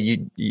that? Are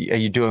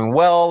you doing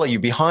well? Are you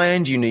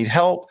behind? Do you need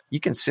help? You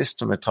can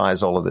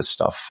systematize all of this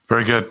stuff.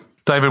 Very good.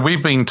 David,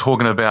 we've been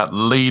talking about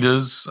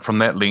leaders from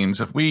that lens.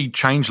 If we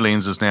change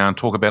lenses now and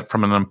talk about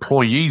from an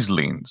employee's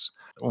lens,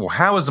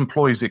 how has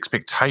employees'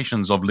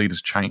 expectations of leaders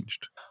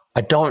changed?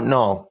 I don't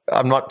know.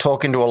 I'm not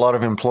talking to a lot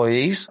of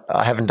employees.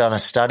 I haven't done a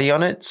study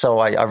on it. So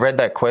I read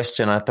that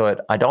question. I thought,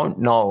 I don't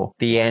know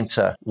the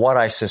answer. What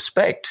I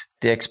suspect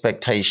the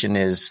expectation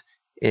is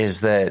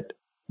that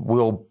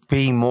we'll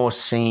be more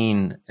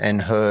seen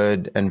and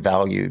heard and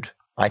valued.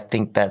 I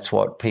think that's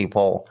what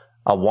people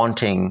are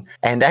wanting.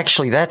 And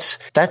actually, that's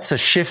a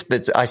shift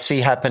that I see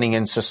happening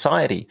in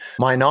society.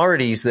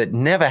 Minorities that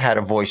never had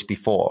a voice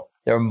before.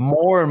 There are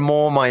more and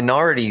more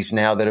minorities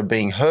now that are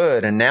being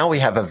heard. And now we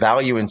have a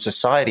value in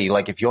society.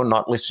 Like if you're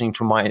not listening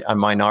to a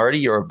minority,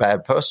 you're a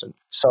bad person.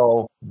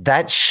 So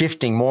that's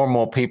shifting. More and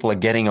more people are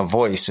getting a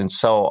voice. And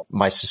so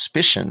my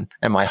suspicion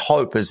and my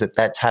hope is that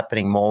that's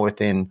happening more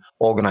within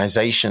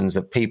organizations,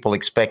 that people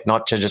expect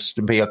not to just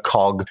to be a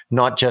cog,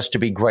 not just to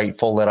be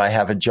grateful that I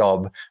have a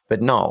job,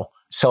 but no.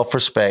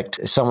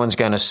 Self-respect. Someone's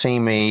going to see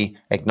me,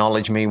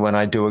 acknowledge me when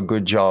I do a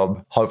good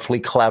job, hopefully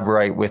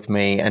collaborate with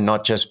me and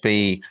not just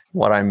be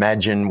what I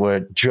imagine were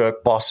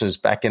jerk bosses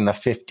back in the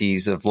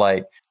 50s of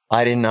like,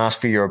 I didn't ask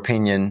for your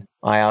opinion.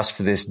 I asked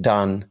for this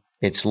done.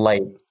 It's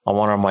late. I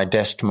want it on my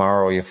desk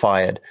tomorrow or you're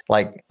fired.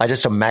 Like, I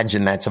just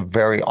imagine that's a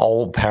very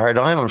old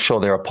paradigm. I'm sure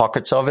there are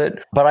pockets of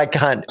it, but I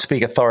can't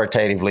speak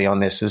authoritatively on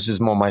this. This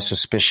is more my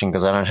suspicion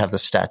because I don't have the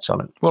stats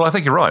on it. Well, I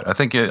think you're right. I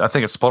think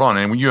it's spot on.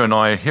 And when you and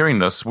I are hearing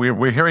this,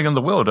 we're hearing in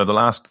the world over the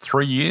last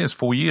 3 years,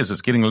 4 years,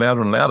 it's getting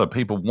louder and louder.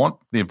 People want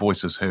their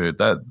voices heard.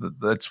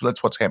 That's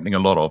what's happening a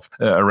lot of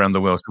around the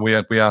world. So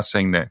we are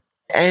seeing that.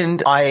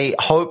 And I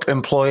hope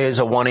employers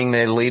are wanting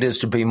their leaders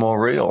to be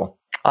more real.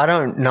 I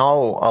don't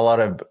know a lot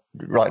of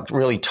like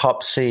really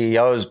top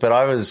CEOs, but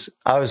I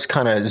was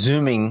kind of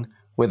Zooming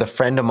with a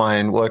friend of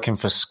mine working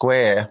for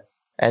Square,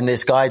 and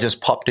this guy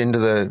just popped into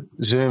the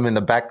Zoom in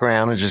the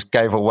background and just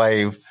gave a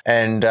wave,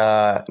 and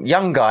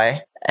young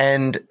guy.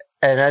 And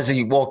as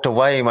he walked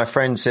away, my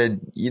friend said,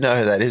 "You know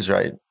who that is,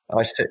 right?"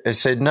 I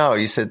said, no.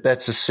 He said,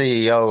 that's the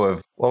CEO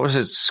of, what was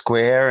it,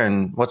 Square,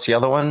 and what's the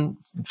other one?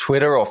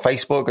 Twitter or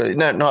Facebook?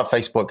 No, not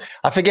Facebook.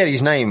 I forget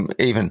his name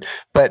even.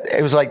 But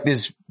it was like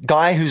this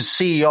guy who's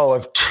CEO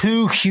of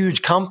 2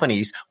 huge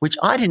companies, which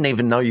I didn't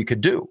even know you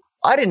could do.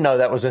 I didn't know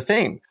that was a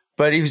thing.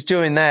 But he was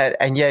doing that,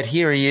 and yet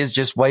here he is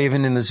just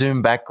waving in the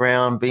Zoom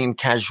background, being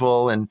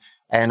casual, and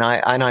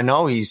I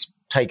know he's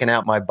taken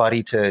out my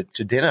buddy to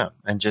dinner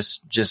and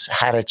just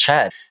had a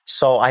chat.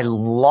 So I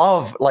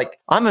love, like,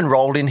 I'm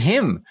enrolled in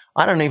him.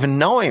 I don't even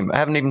know him. I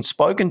haven't even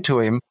spoken to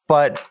him,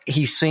 but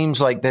he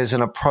seems like there's an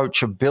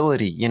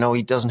approachability. You know,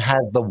 he doesn't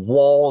have the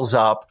walls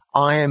up.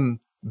 I am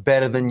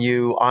better than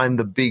you. I'm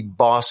the big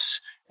boss.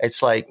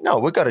 It's like, no,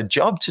 we've got a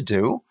job to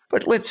do,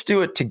 but let's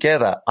do it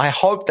together. I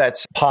hope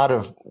that's part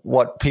of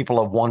what people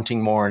are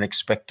wanting more and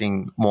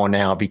expecting more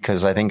now,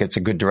 because I think it's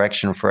a good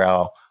direction for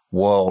our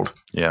world.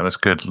 Yeah, that's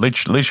good.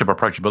 Leadership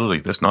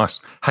approachability. That's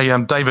nice. Hey,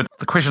 David,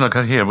 the question I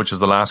got here, which is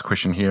the last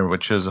question here,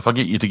 which is, if I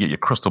get you to get your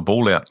crystal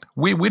ball out,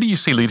 where do you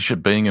see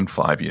leadership being in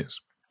 5 years?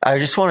 I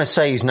just want to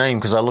say his name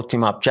because I looked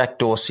him up. Jack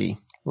Dorsey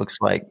looks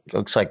like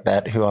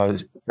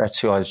that. That's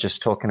who I was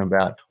just talking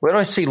about. Where do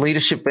I see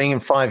leadership being in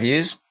 5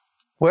 years?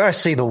 Where I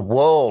see the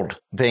world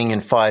being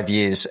in 5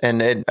 years,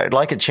 and I'd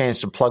like a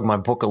chance to plug my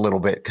book a little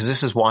bit because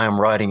this is why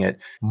I'm writing it.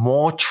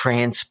 More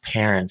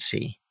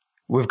transparency.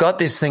 We've got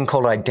this thing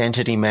called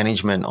identity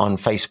management on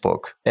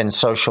Facebook and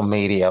social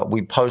media.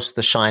 We post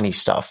the shiny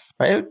stuff,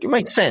 right? It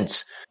makes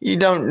sense. You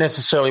don't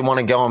necessarily want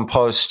to go and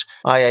post,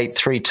 I ate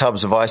 3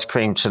 tubs of ice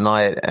cream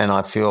tonight and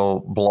I feel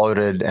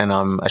bloated and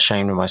I'm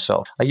ashamed of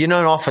myself. You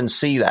don't often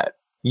see that.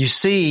 You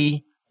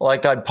see,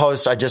 like I'd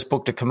post, I just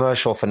booked a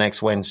commercial for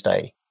next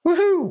Wednesday.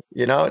 Woohoo!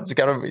 You know, it's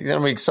gonna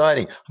be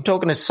exciting. I'm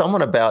talking to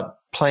someone about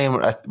playing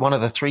one of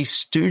the 3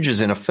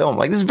 Stooges in a film.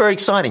 Like, this is very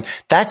exciting.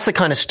 That's the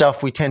kind of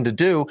stuff we tend to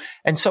do.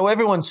 And so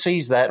everyone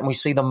sees that, and we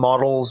see the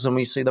models and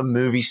we see the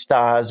movie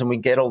stars and we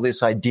get all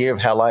this idea of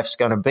how life's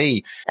going to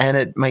be. And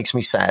it makes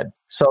me sad.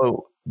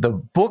 So the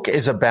book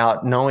is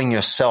about knowing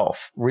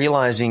yourself,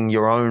 realizing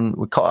your own,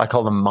 I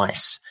call them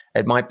mice.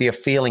 It might be a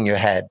feeling you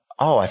had.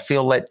 Oh, I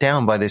feel let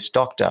down by this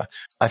doctor.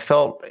 I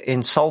felt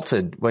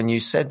insulted when you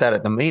said that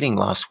at the meeting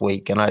last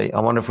week, and I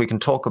wonder if we can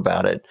talk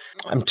about it.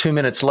 I'm 2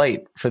 minutes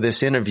late for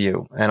this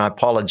interview, and I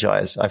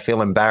apologize. I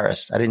feel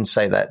embarrassed. I didn't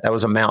say that. That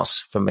was a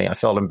mouse for me. I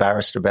felt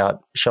embarrassed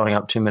about showing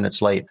up 2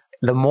 minutes late.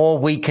 The more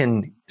we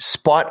can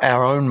spot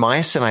our own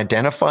mice and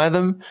identify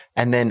them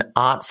and then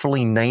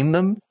artfully name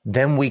them,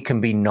 then we can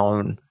be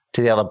known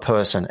to the other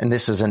person. And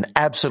this is an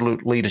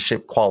absolute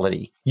leadership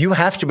quality. You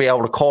have to be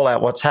able to call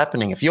out what's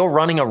happening. If you're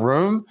running a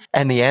room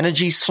and the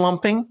energy's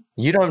slumping,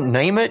 you don't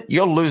name it,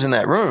 you're losing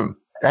that room.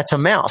 That's a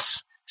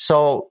mouse.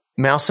 So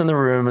mouse in the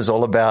room is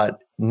all about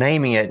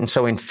naming it. And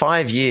so in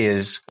 5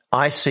 years,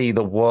 I see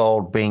the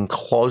world being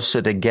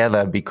closer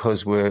together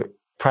because we're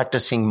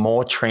practicing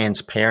more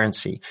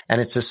transparency.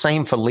 And it's the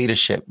same for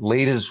leadership.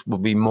 Leaders will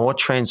be more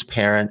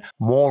transparent,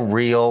 more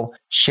real,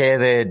 share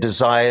their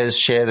desires,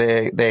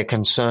 share their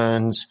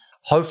concerns,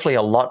 hopefully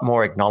a lot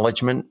more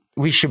acknowledgement.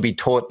 We should be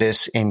taught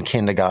this in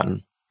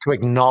kindergarten, to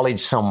acknowledge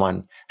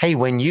someone. Hey,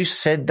 when you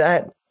said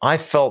that, I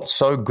felt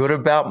so good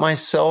about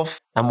myself.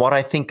 And what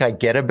I think I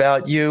get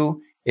about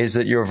you is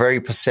that you're a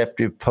very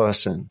perceptive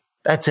person.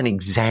 That's an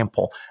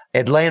example.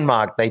 At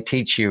Landmark, they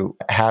teach you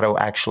how to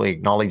actually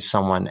acknowledge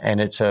someone, and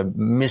it's a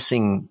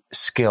missing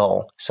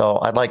skill. So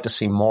I'd like to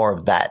see more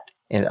of that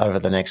over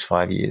the next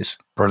 5 years.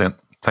 Brilliant.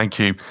 Thank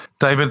you.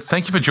 David,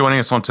 thank you for joining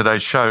us on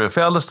today's show. If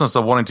our listeners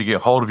are wanting to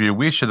get hold of you,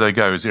 where should they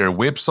go? Is there a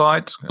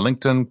website, a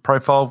LinkedIn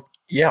profile?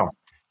 Yeah,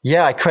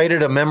 I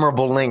created a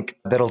memorable link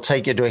that'll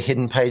take you to a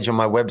hidden page on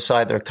my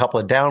website. There are a couple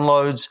of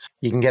downloads.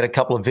 You can get a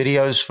couple of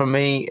videos from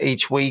me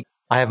each week.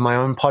 I have my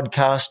own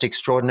podcast,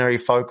 Extraordinary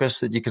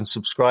Focus, that you can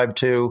subscribe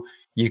to.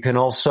 You can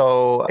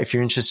also, if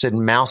you're interested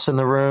in Mouse in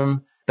the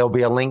Room, there'll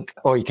be a link,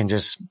 or you can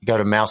just go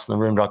to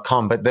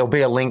mouseintheroom.com, but there'll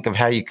be a link of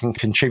how you can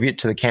contribute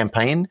to the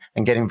campaign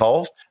and get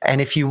involved.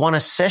 And if you want a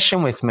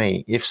session with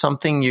me, if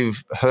something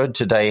you've heard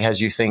today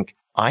has you think,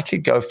 I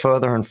could go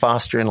further and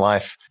faster in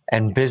life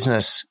and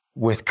business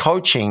with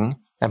coaching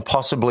and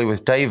possibly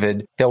with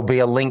David, there'll be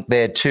a link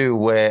there too,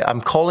 where I'm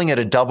calling it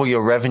a double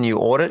your revenue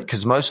audit,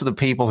 because most of the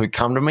people who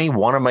come to me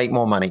want to make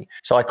more money.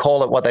 So I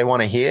call it what they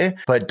want to hear,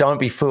 but don't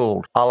be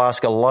fooled. I'll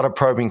ask a lot of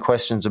probing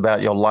questions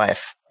about your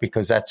life,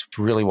 because that's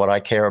really what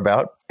I care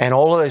about. And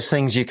all of those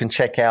things you can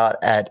check out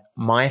at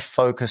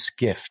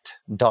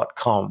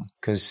myfocusgift.com,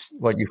 because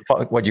what you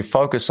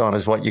focus on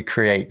is what you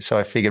create. So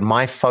I figured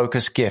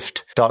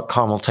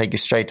myfocusgift.com will take you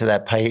straight to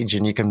that page,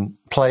 and you can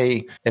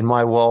play in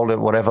my world at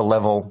whatever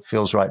level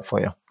feels right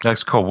for you.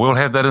 That's cool. We'll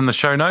have that in the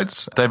show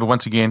notes. David,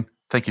 once again,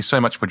 thank you so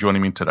much for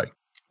joining me today.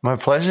 My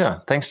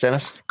pleasure. Thanks,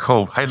 Dennis.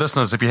 Cool. Hey,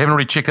 listeners, if you haven't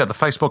already checked out the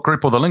Facebook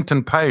group or the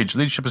LinkedIn page,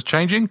 Leadership is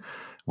Changing,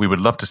 we would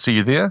love to see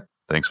you there.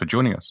 Thanks for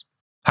joining us.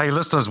 Hey,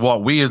 listeners,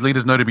 what we as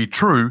leaders know to be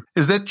true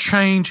is that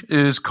change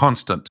is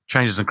constant.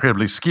 Change is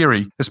incredibly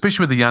scary,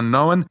 especially with the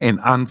unknown and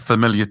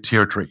unfamiliar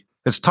territory.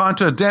 It's time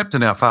to adapt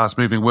in our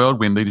fast-moving world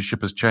when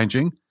leadership is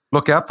changing.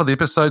 Look out for the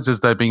episodes as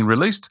they're being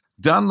released.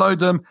 Download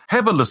them,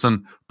 have a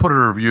listen, put a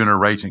review and a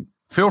rating.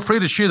 Feel free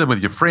to share them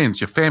with your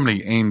friends, your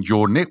family, and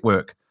your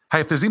network.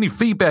 Hey, if there's any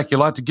feedback you'd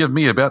like to give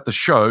me about the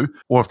show,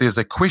 or if there's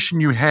a question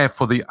you have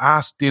for the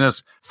Ask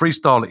Dennis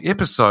Freestyle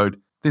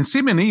episode, then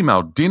send me an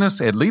email,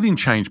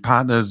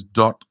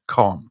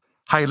 dennis@leadingchangepartners.com.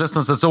 Hey,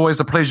 listeners, it's always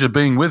a pleasure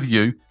being with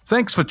you.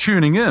 Thanks for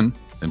tuning in.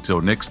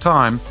 Until next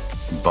time,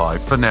 bye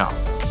for now.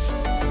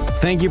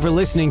 Thank you for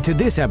listening to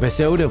this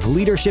episode of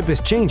Leadership is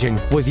Changing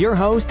with your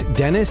host,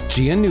 Dennis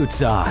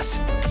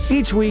Giannoutsas.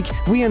 Each week,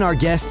 we and our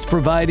guests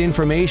provide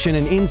information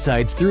and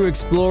insights through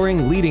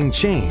exploring leading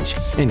change,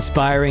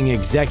 inspiring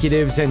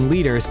executives and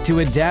leaders to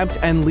adapt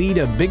and lead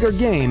a bigger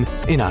game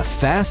in a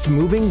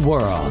fast-moving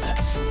world.